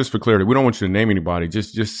 Just for clarity, we don't want you to name anybody.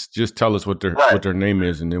 Just tell us what their name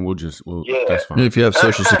is, and then we'll that's fine. If you have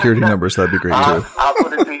social security numbers, that'd be great too. I'll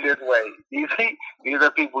put it to you this way. You see, these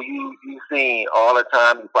are people you've seen all the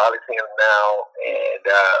time. You probably see them now, and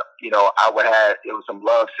it was some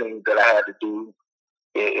love scenes that I had to do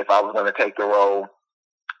if I was going to take the role,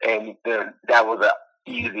 and then that was a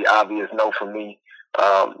easy, obvious no for me.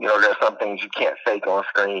 There's some things you can't fake on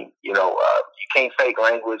screen. You can't fake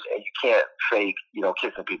language, and you can't fake,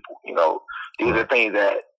 kissing people. These are things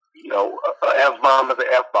that, an F-bomb is an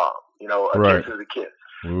F-bomb. A kiss is a kiss.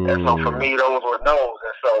 Ooh. And so for me, those were no's.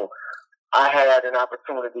 And so I had an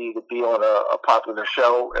opportunity to be on a popular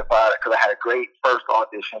show because I had a great first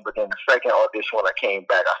audition, but then the second audition, when I came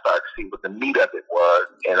back, I started to see what the meat of it was,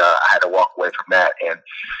 and I had to walk away from that. And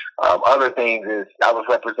other things is I was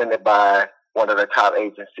represented by one of the top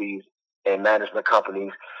agencies and management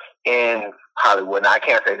companies in Hollywood. And I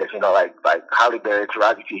can't say that, like Halle Berry,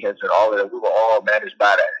 Taraji P. Henson, all of them, we were all managed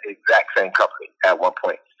by that exact same company at one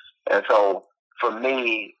point. And so for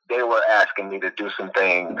me, they were asking me to do some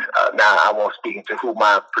things. Now, I won't speak into who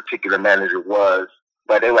my particular manager was,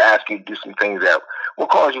 but they were asking you to do some things that will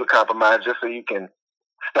cause you to compromise just so you can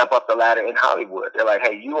step up the ladder in Hollywood. They're like,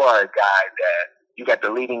 hey, you are a guy that you got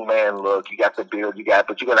the leading man look, you got the beard,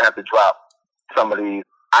 but you're going to have to drop some of these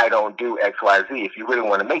I don't do X, Y, Z if you really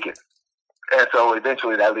want to make it. And so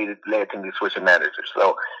eventually that led to me switching managers.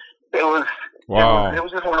 So it was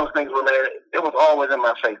just one of those things where, man, it was always in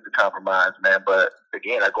my face to compromise, man. But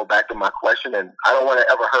again, I go back to my question, and I don't want to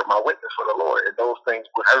ever hurt my witness for the Lord, and those things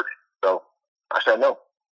would hurt it. So I said no.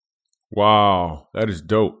 Wow, that is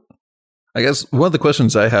dope. I guess one of the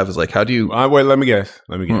questions I have is like, how do you? Wait, let me guess.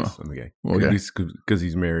 Okay. Because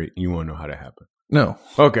he's married. You want to know how that happened? No.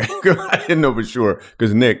 Okay, I didn't know for sure.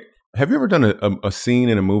 Because Nick, have you ever done a scene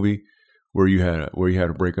in a movie where you had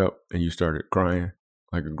a breakup and you started crying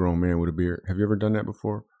like a grown man with a beard? Have you ever done that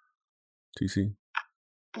before, TC?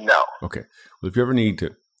 No. Okay. Well, if you ever need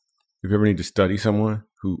to study someone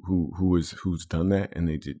who's done that and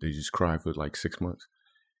they just cry for like 6 months,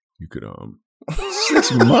 you could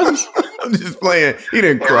 6 months. I'm just playing. He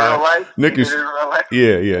didn't cry. Nick is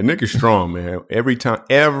Nick is strong, man. Every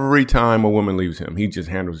time a woman leaves him, he just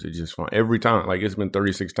handles it just fine. Every time, like it's been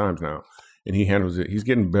 36 times now, and he handles it. He's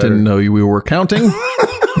getting better. Didn't know we were counting.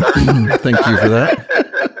 Thank you for that.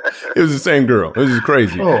 It was the same girl. This is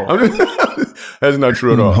crazy. That's not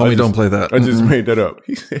true at all. Homie, don't play that. I just made that up.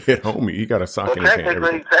 He said, homie, he got a sock in his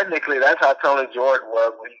hand. Technically, that's how Tony Jordan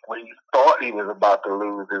was when he thought he was about to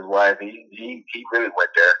lose his wife. He really went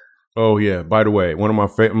there. Oh, yeah. By the way,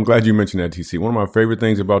 I'm glad you mentioned that, TC. One of my favorite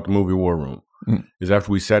things about the movie War Room is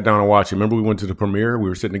after we sat down and watched it. Remember we went to the premiere? We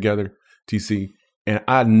were sitting together, TC. And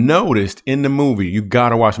I noticed in the movie, you got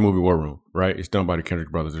to watch the movie War Room, right? It's done by the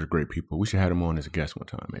Kendrick brothers. They're great people. We should have them on as a guest one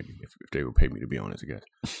time, maybe, if they would pay me to be on as a guest.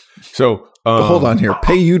 So, but hold on here.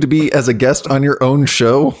 Pay you to be as a guest on your own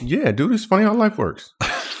show? Yeah, dude, it's funny how life works.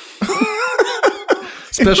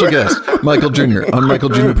 Special guest, Michael Jr. on Michael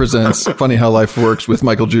Jr. Presents Funny How Life Works with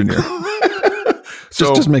Michael Jr.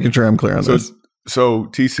 Just making sure I'm clear on this. So,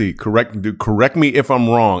 TC, correct me if I'm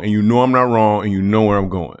wrong, and you know I'm not wrong, and you know where I'm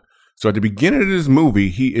going. So at the beginning of this movie,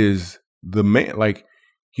 he is the man. Like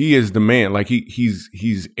he is the man. Like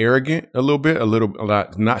he's arrogant a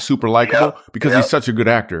lot, not super likable because he's such a good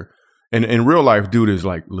actor. And in real life, dude is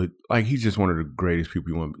like he's just one of the greatest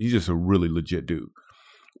people you want. He's just a really legit dude.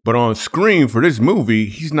 But on screen for this movie,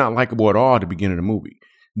 he's not likable at all at the beginning of the movie.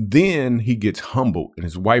 Then he gets humbled and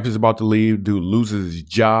his wife is about to leave. Dude loses his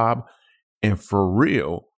job. And for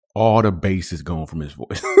real, all the bass is gone from his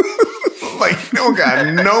voice. Like, you don't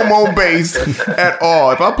got no more bass at all.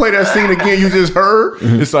 If I play that scene again you just heard,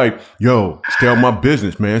 it's like, yo, stay out my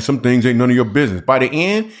business, man. Some things ain't none of your business. By the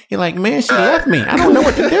end, you're like, man, she left me. I don't know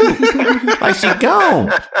what to do. Like, she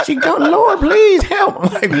gone. She gone. Lord, please help.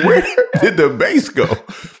 I'm like, where did the bass go?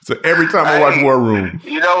 So every time I watch War Room.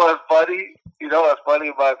 You know what's funny? You know what's funny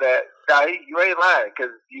about that? Now, you ain't lying,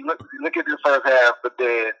 because you look at the first half, but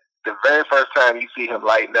then the very first time you see him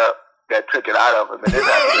lighten up, that took it out of him, and it's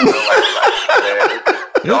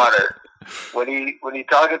his daughter. When he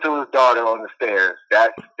talking to his daughter on the stairs,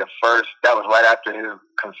 that was right after his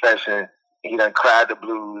confession. He done cried the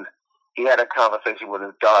blues. He had a conversation with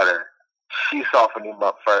his daughter. She softened him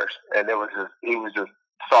up first, and he was just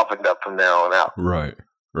softened up from there on out. Right.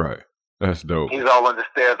 That's dope. He's all on the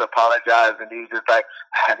stairs apologizing. He's just like,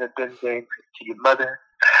 I haven't been there to your mother.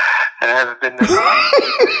 I haven't been there.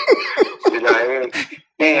 You know,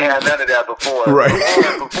 he ain't had none of that before. Right.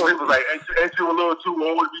 Before he was like, ain't you a little too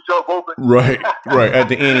old to be jump open? Right. At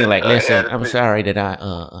the end, he's like, listen, I'm sorry that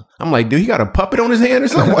I'm like, dude, he got a puppet on his hand or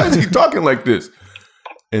something? Why is he talking like this?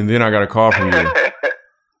 And then I got a call from you.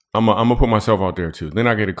 I'm gonna put myself out there too. Then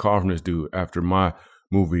I get a call from this dude after my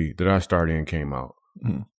movie that I starred in came out,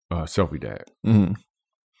 Selfie Dad. Mm-hmm.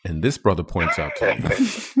 And this brother points out to me.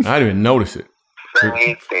 I didn't even notice it.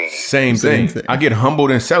 Same thing. I get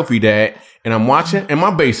humbled in Selfie Dad, and I'm watching, and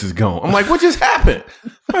my bass is gone. I'm like, what just happened?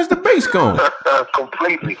 Where's the bass gone?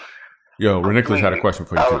 Completely. Yo, Nicholas had a question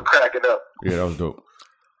for you. I was cracking up. Yeah, that was dope.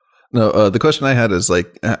 No, the question I had is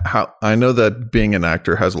like, how I know that being an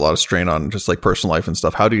actor has a lot of strain on just like personal life and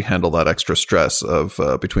stuff. How do you handle that extra stress of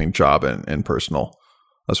between job and personal,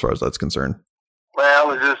 as far as that's concerned? Well, I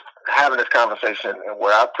was just having this conversation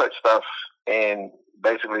where I put stuff in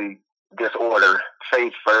basically disorder,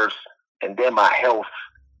 faith first, and then my health,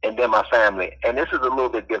 and then my family. And this is a little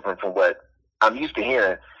bit different from what I'm used to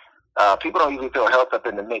hearing. People don't usually throw health up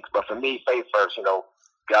in the mix, but for me, faith first, you know,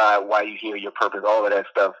 God, why you here, your purpose, all of that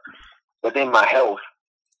stuff. But then my health,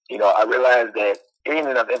 you know, I realized that there ain't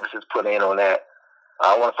enough emphasis put in on that.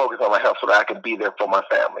 I want to focus on my health so that I can be there for my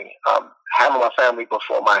family. Having my family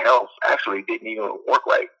before my health actually didn't even work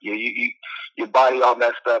right. Your body all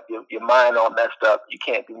messed up, your mind all messed up. You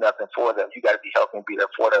can't do nothing for them. You got to be healthy and be there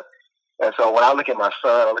for them. And so when I look at my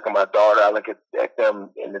son, I look at my daughter, I look at them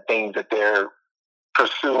and the things that they're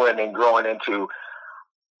pursuing and growing into.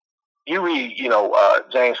 You read, you know,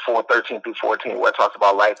 James 4:13-14, where it talks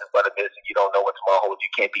about life is but a mist, and you don't know what tomorrow holds. You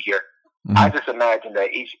can't be here. Mm-hmm. I just imagine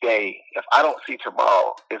that each day, if I don't see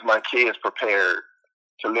tomorrow, is my kids prepared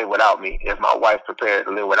to live without me? Is my wife prepared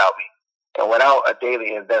to live without me? And without a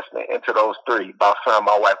daily investment into those three, my son,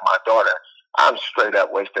 my wife, my daughter, I'm straight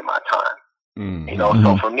up wasting my time. Mm-hmm. You know,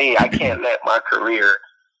 so for me, I can't let my career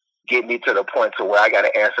get me to the point to where I got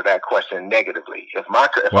to answer that question negatively. If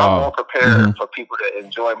I'm more prepared for people to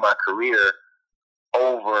enjoy my career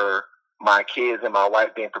over my kids and my wife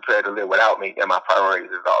being prepared to live without me, then my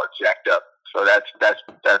priorities is all jacked up. So that's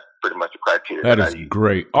pretty much the criteria. That is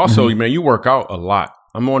great. Also, man, you work out a lot.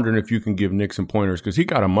 I'm wondering if you can give Nick some pointers because he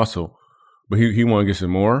got a muscle, but he want to get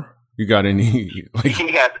some more. You got any? Like,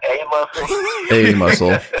 he has a muscle. A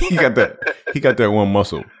muscle. He got that one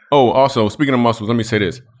muscle. Oh, also speaking of muscles, let me say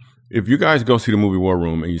this. If you guys go see the movie War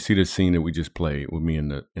Room and you see the scene that we just played with me in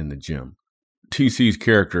the gym, TC's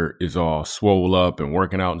character is all swole up and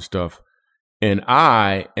working out and stuff. And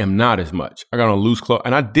I am not as much. I got on loose clothes.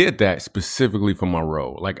 And I did that specifically for my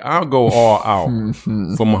role. Like, I'll go all out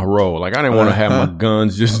for my role. Like, I didn't want to have my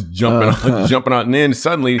guns just jumping out. And then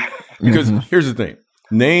suddenly, because here's the thing.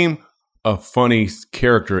 Name a funny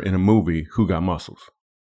character in a movie who got muscles.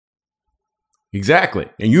 Exactly.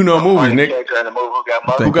 And you know movies, Nick.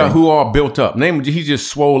 Who all built up. Name, he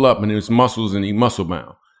just swole up and his muscles and he muscle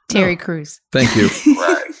bound. Terry Crews. Thank you.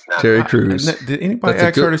 Right. Terry Crews. Did anybody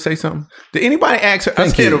ask her to say something? Did anybody ask her? I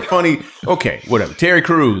said a funny, okay, whatever. Terry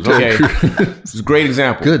Crews. Okay. This is a great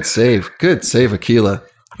example. Good save, Aquila.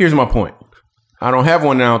 Here's my point. I don't have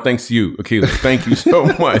one now thanks to you, Aquila. Thank you so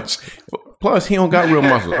much. Plus, he don't got real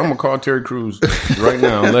muscles. I'm going to call Terry Crews right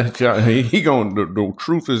now. The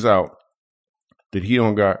truth is out that he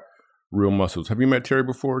don't got real muscles. Have you met Terry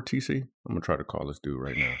before, TC? I'm going to try to call this dude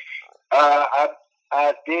right now.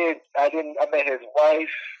 I did. I met his wife,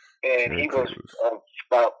 and Terry he was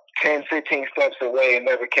about 10, 15 steps away and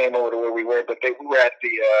never came over to where we were. But we were at the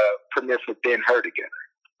premiere for Ben-Hur together.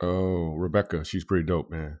 Oh, Rebecca. She's pretty dope,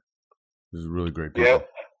 man. This is really great people. Yep.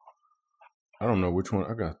 I don't know which one.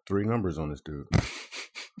 I got 3 numbers on this dude.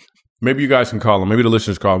 Maybe you guys can call him. Maybe the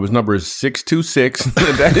listeners call him. His number is 626.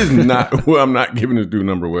 That is not, well, I'm not giving this dude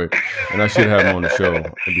number away. And I should have him on the show.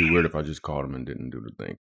 It'd be weird if I just called him and didn't do the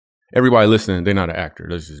thing. Everybody listening, they're not an actor.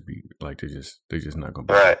 Let's just be like, they're just not going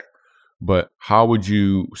to be an actor. But how would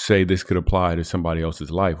you say this could apply to somebody else's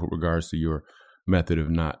life with regards to your method of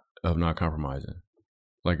not compromising?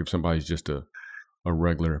 Like if somebody's just a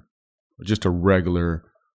regular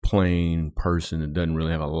plain person that doesn't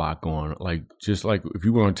really have a lot going on. Like, just like if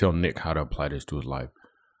you want to tell Nick how to apply this to his life,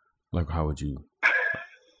 like how would you?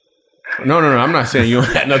 No. I'm not saying you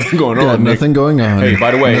don't have nothing going on. Nothing Nick. Going on. Hey, by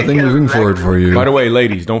the way, nothing moving forward for you. By the way,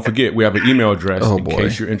 ladies, don't forget we have an email address in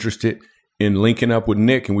case you're interested in linking up with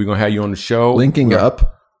Nick, and we're gonna have you on the show. Linking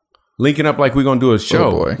up like we're gonna do a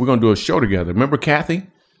show. We're gonna do a show together. Remember Kathy?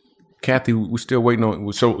 Kathy, we're still waiting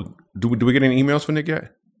on. So do we get any emails for Nick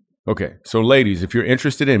yet? Okay, so ladies, if you're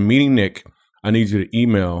interested in meeting Nick, I need you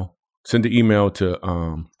to send the email to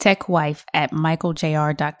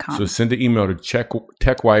techwife@michaeljr.com. So send the email to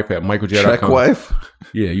techwife@michaeljr.com. Techwife?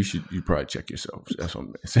 Yeah, you probably check yourself. That's what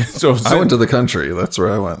I'm saying. So I went to the country. That's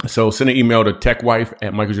where I went. So send an email to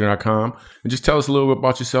techwife@michaeljr.com and just tell us a little bit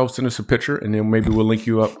about yourself. Send us a picture, and then maybe we'll link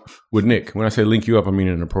you up with Nick. When I say link you up, I mean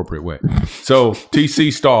in an appropriate way. So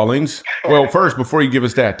TC Stallings. Well, first, before you give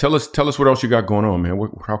us that, tell us what else you got going on, man.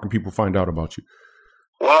 How can people find out about you?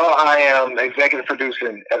 Well, I am executive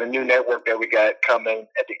producing at a new network that we got coming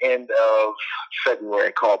at the end of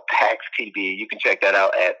February called PAX TV. You can check that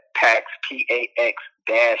out at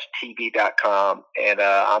PAX-TV.com. And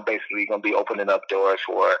I'm basically going to be opening up doors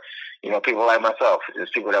for, people like myself,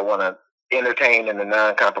 just people that want to entertain in a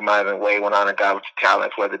non-compromising way, want to honor God with your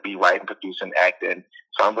talents, whether it be writing, producing, acting.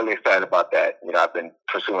 So I'm really excited about that. I've been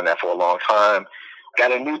pursuing that for a long time.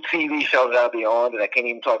 Got a new TV show that I'll be on that I can't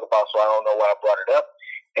even talk about, so I don't know why I brought it up.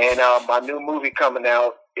 And my new movie coming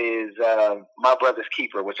out is My Brother's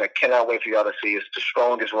Keeper, which I cannot wait for y'all to see. It's the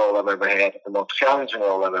strongest role I've ever had. It's the most challenging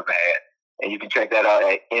role I've ever had. And you can check that out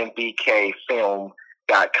at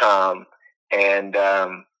mbkfilm.com. And,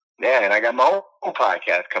 and I got my own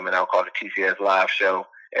podcast coming out called the TCS Live Show.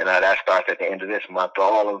 And that starts at the end of this month.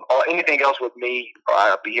 All anything else with me,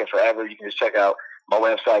 I'll be here forever. You can just check out my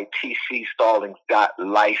website,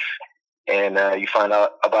 tcstallings.life. And you find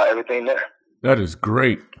out about everything there. That is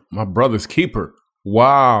great. My Brother's Keeper.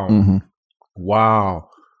 Wow. Mm-hmm. Wow.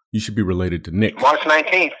 You should be related to Nick. March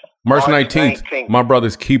 19th. March 19th. My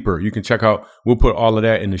Brother's Keeper. You can check out. We'll put all of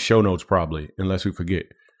that in the show notes probably, unless we forget.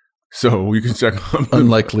 So you can check out.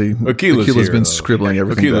 Unlikely. Akila's been scribbling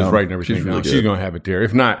everything Akila's down. writing everything down. She's going to have it there.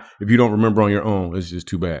 If not, if you don't remember on your own, it's just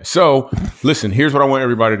too bad. So listen, here's what I want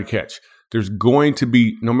everybody to catch. There's going to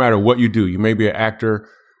be, no matter what you do, you may be an actor.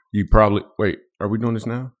 You probably, wait, are we doing this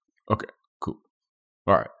now? Okay.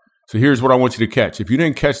 All right. So here's what I want you to catch. If you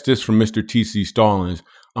didn't catch this from Mr. TC Stallings,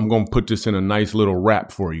 I'm going to put this in a nice little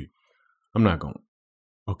rap for you. I'm not going to.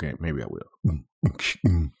 Okay, maybe I will.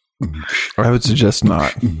 I would suggest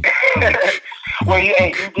not. Well, you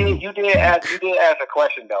did ask a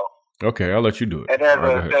question though. Okay, I'll let you do it. And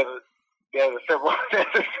there's a simple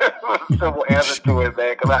answer to it,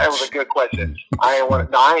 man. Because it was a good question. I ain't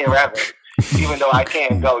rapping, even though I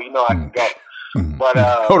can go. I can go. But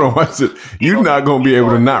hold on, what's it? You're not gonna be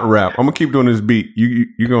able to not rap. I'm gonna keep doing this beat. You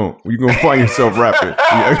gonna find yourself rapping.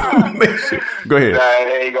 Go ahead.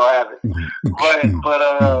 There you go, have it.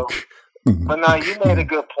 But now you made a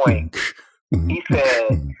good point. He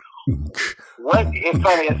said, "What?" It's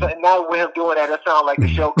funny. Now with him doing that, it sounds like the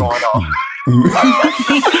show going off.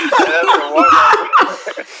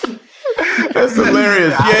 That's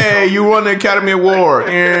hilarious. Yeah, you won the Academy Award.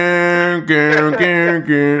 Okay,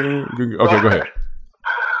 go ahead.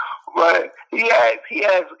 But he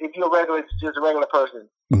has, if you're just a regular person,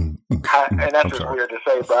 and that's just weird to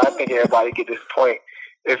say, but I think everybody get this point.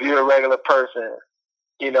 If you're a regular person,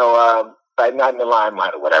 like not in the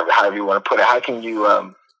limelight or whatever, however you want to put it, how can you,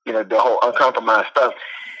 the whole uncompromised stuff?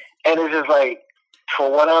 And it's just like, for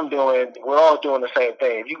what I'm doing, we're all doing the same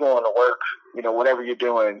thing. If you go on to work, whatever you're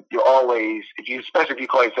doing, you're always, especially if you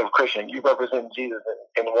call yourself a Christian, you represent Jesus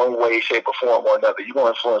in one way, shape, or form or another. You're going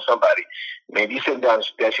to influence somebody. I mean, if you're sitting down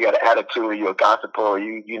that you got an attitude, or you're a gossiper, or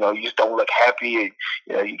you just don't look happy,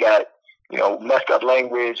 you got, messed up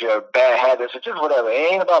language or bad habits or just whatever.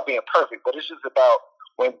 It ain't about being perfect, but it's just about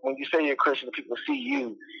when you say you're a Christian and people see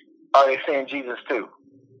you, are they seeing Jesus too?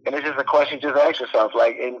 And it's just a question just ask yourself,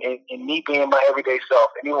 like, in me being my everyday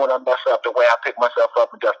self, and even when I mess up, the way I pick myself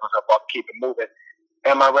up and dust myself off and keep it moving,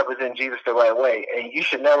 am I representing Jesus the right way? And you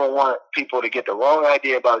should never want people to get the wrong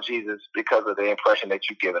idea about Jesus because of the impression that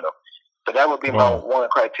you've given them. So that would be my one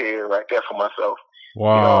criteria right there for myself.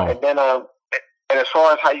 Wow. And then, and as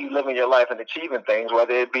far as how you live in your life and achieving things,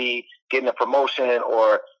 whether it be getting a promotion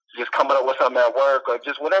or just coming up with something at work or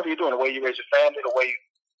just whatever you're doing, the way you raise your family, the way you,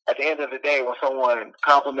 at the end of the day, when someone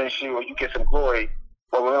compliments you or you get some glory,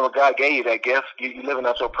 well, remember God gave you that gift. You living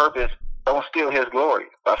up to a purpose. Don't steal His glory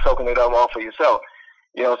by soaking it up all for yourself.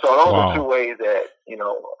 So those are two ways that,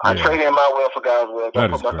 I trade in my will for God's will.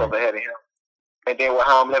 Don't put myself ahead of Him. And then with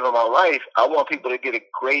how I'm living my life, I want people to get a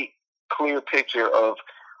great, clear picture of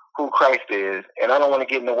who Christ is. And I don't want to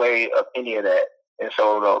get in the way of any of that. And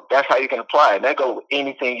so that's how you can apply it. And that goes with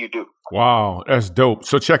anything you do. Wow, that's dope.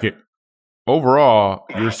 So check it. Overall,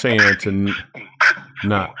 you're saying to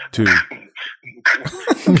not to.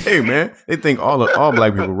 Hey, man, they think all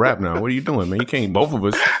black people rap now. What are you doing, man? You can't, both of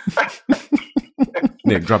us.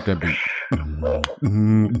 Nick, drop that beat.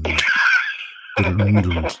 That's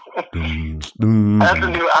the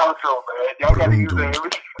new outro, man. Y'all gotta use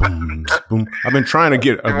it. I've been trying to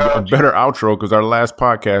get a better outro because our last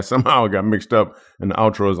podcast somehow got mixed up, and the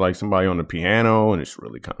outro is like somebody on the piano, and it's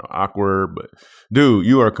really kind of awkward. But dude,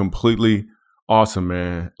 you are completely awesome,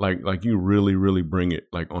 man. Like you really, really bring it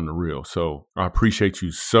like on the real. So I appreciate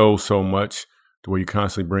you so much the way you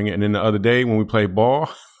constantly bring it. And then the other day when we played ball,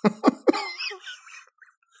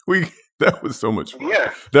 that was so much fun.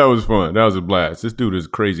 Yeah. That was fun. That was a blast. This dude is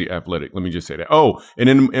crazy athletic. Let me just say that. Oh, and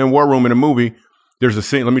in War Room in the movie, there's a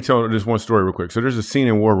scene. Let me tell this one story real quick. So there's a scene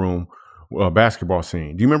in War Room, a basketball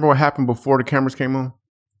scene. Do you remember what happened before the cameras came on?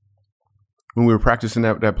 When we were practicing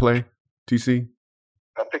that play, TC?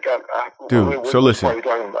 I think Dude, so listen.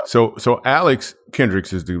 So Alex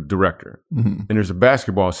Kendricks is the director. Mm-hmm. And there's a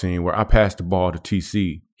basketball scene where I passed the ball to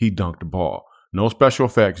TC. He dunked the ball. No special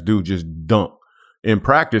effects. Dude just dunked. In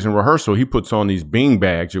practice and rehearsal, he puts on these bean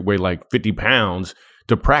bags that weigh like 50 pounds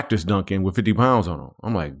to practice dunking with 50 pounds on them.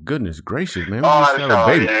 I'm like, goodness gracious, man.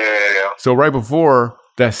 Yeah. So right before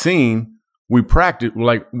that scene, we practiced,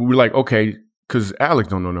 we're like, okay, because Alex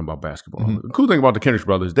don't know nothing about basketball. Mm-hmm. The cool thing about the Kendricks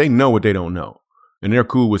brothers, they know what they don't know. And they're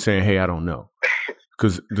cool with saying, hey, I don't know.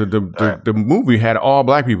 Because the movie had all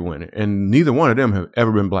black people in it, and neither one of them have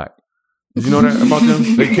ever been black. Did you know that about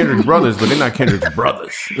them? They're Kendrick's brothers, but they're not Kendrick's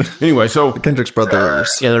brothers. Anyway, so the Kendrick's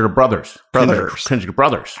brothers. Yeah, they're the brothers. Kendrick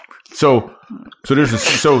brothers. So this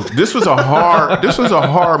was a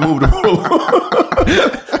hard move to pull.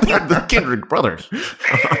 The Kendrick brothers.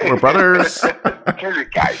 We're brothers.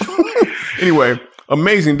 Kendrick guys. Anyway,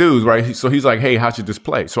 amazing dudes, right? So he's like, hey, how should this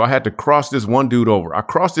play? So I had to cross this one dude over. I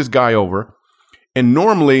crossed this guy over, and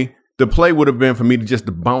normally the play would have been for me to just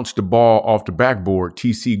bounce the ball off the backboard,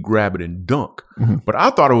 TC grab it and dunk. Mm-hmm. But I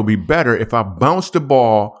thought it would be better if I bounced the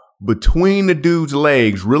ball between the dude's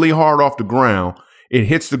legs really hard off the ground. It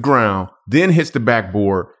hits the ground, then hits the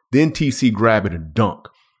backboard, then TC grab it and dunk.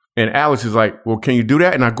 And Alex is like, well, can you do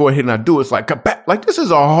that? And I go ahead and I do it. It's like this is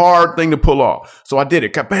a hard thing to pull off. So I did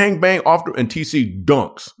it. Bang, bang, off and TC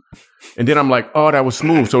dunks. And then I'm like, oh, that was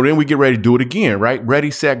smooth. So then we get ready to do it again, right?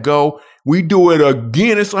 Ready, set, go. We do it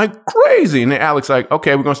again. It's like crazy. And then Alex like,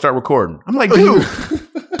 okay, we're going to start recording. I'm like, dude,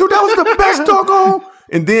 that was the best doggone.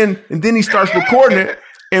 And then he starts recording it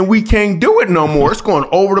and we can't do it no more. It's going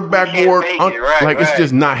over the backboard. It's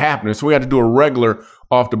just not happening. So we had to do a regular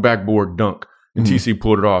off the backboard dunk. And TC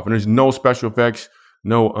pulled it off. And there's no special effects.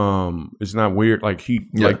 No, it's not weird. Like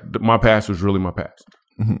my pass was really my pass.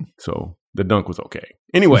 Mm-hmm. So the dunk was okay.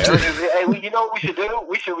 Anyway. Hey, you know what we should do?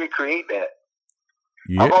 We should recreate that.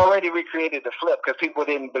 Yeah. I've already recreated the flip because people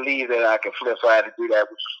didn't believe that I could flip, so I had to do that,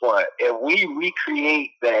 which was fun. If we recreate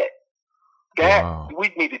that, wow.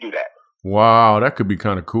 We need to do that. Wow, that could be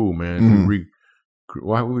kind of cool, man. Mm-hmm.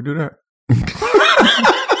 Why would we do that?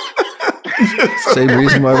 Same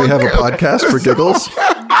reason why we have a podcast, for giggles.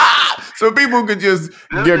 So people could just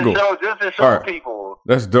giggle. Just to show people.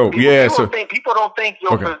 That's dope. People don't think you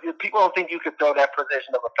could throw that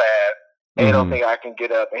position of a pass. They don't think I can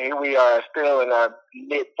get up. And here we are still in our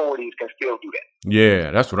mid-40s can still do that. Yeah,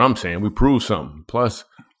 that's what I'm saying. We proved something. Plus,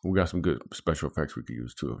 we got some good special effects we could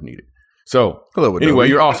use too if needed. So, anyway,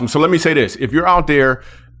 you're awesome. So let me say this. If you're out there,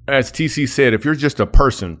 as TC said, if you're just a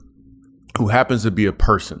person who happens to be a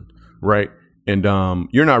person, right? And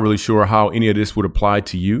you're not really sure how any of this would apply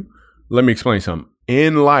to you. Let me explain something.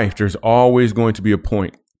 In life, there's always going to be a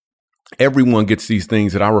point. Everyone gets these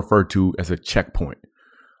things that I refer to as a checkpoint.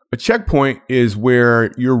 A checkpoint is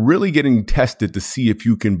where you're really getting tested to see if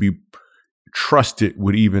you can be trusted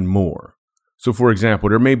with even more. So, for example,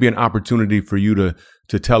 there may be an opportunity for you to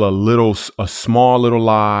tell a small little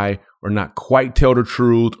lie or not quite tell the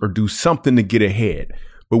truth or do something to get ahead.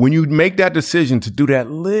 But when you make that decision to do that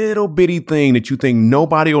little bitty thing that you think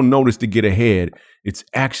nobody will notice to get ahead, it's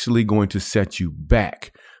actually going to set you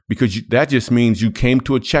back, because that just means you came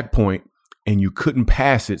to a checkpoint and you couldn't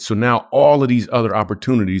pass it. So now all of these other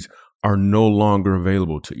opportunities are no longer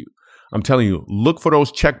available to you. I'm telling you, look for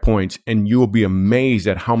those checkpoints and you will be amazed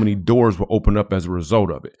at how many doors will open up as a result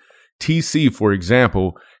of it. TC, for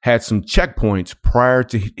example, had some checkpoints prior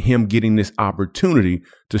to him getting this opportunity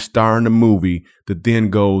to star in a movie that then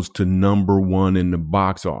goes to #1 in the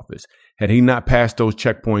box office. Had he not passed those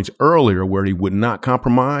checkpoints earlier where he would not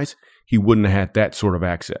compromise, he wouldn't have had that sort of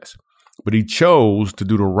access. But he chose to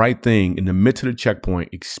do the right thing in the midst of the checkpoint,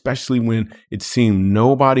 especially when it seemed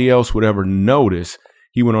nobody else would ever notice.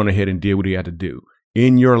 He went on ahead and did what he had to do.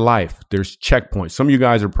 In your life, there's checkpoints. Some of you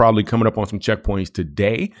guys are probably coming up on some checkpoints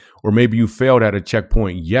today, or maybe you failed at a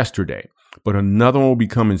checkpoint yesterday, but another one will be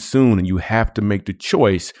coming soon, and you have to make the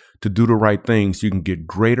choice to do the right thing so you can get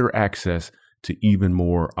greater access to even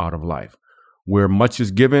more out of life. Where much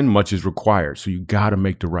is given, much is required. So you got to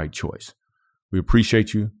make the right choice. We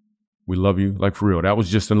appreciate you. We love you. Like, for real. That was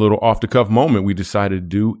just a little off the cuff moment we decided to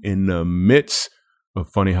do in the midst of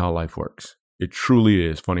Funny How Life Works. It truly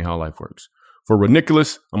is funny how life works. For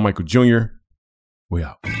Nicholas, I'm Michael Jr. We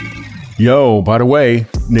out. Yo, by the way,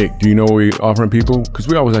 Nick, do you know what we're offering people? Because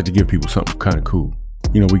we always like to give people something kind of cool.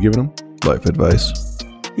 You know what we giving them? Life advice.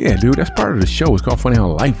 Yeah, dude, that's part of the show. It's called Funny How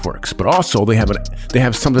Life Works. But also they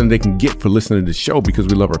have something they can get for listening to the show because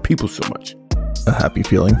we love our people so much. A happy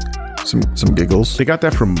feeling. Some giggles. They got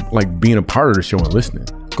that from like being a part of the show and listening.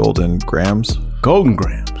 Golden grams. Golden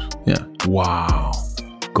grams. Yeah. Wow.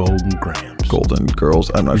 Golden grams. Golden girls.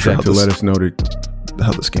 I'm not sure let us know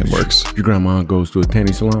how this game works. Your grandma goes to a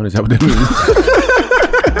tanning salon. Is that what that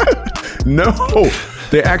means? No.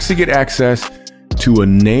 They actually get access to a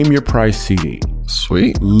Name Your Price CD.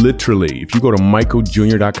 Sweet. Literally, if you go to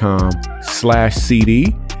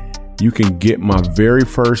michaeljr.com/CD, you can get my very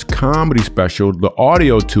first comedy special, the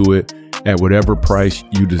audio to it, at whatever price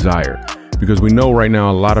you desire. Because we know right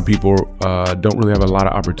now a lot of people don't really have a lot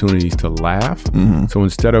of opportunities to laugh. Mm-hmm. So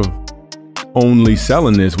instead of only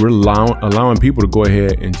selling this, we're allowing people to go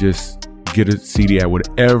ahead and just get a CD at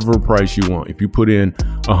whatever price you want. If you put in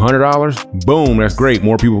 $100, boom, that's great.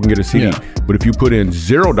 More people can get a CD. Yeah. But if you put in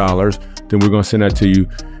 $0, then we're going to send that to you.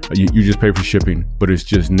 You just pay for shipping, but it's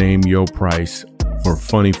just Name Your Price for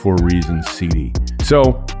Funny for a Reason CD.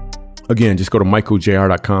 So again, just go to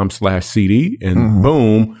michaeljr.com/CD and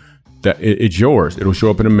boom, it's yours. It'll show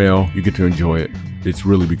up in the mail. You get to enjoy it. It's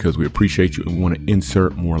really because we appreciate you and want to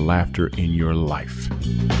insert more laughter in your life.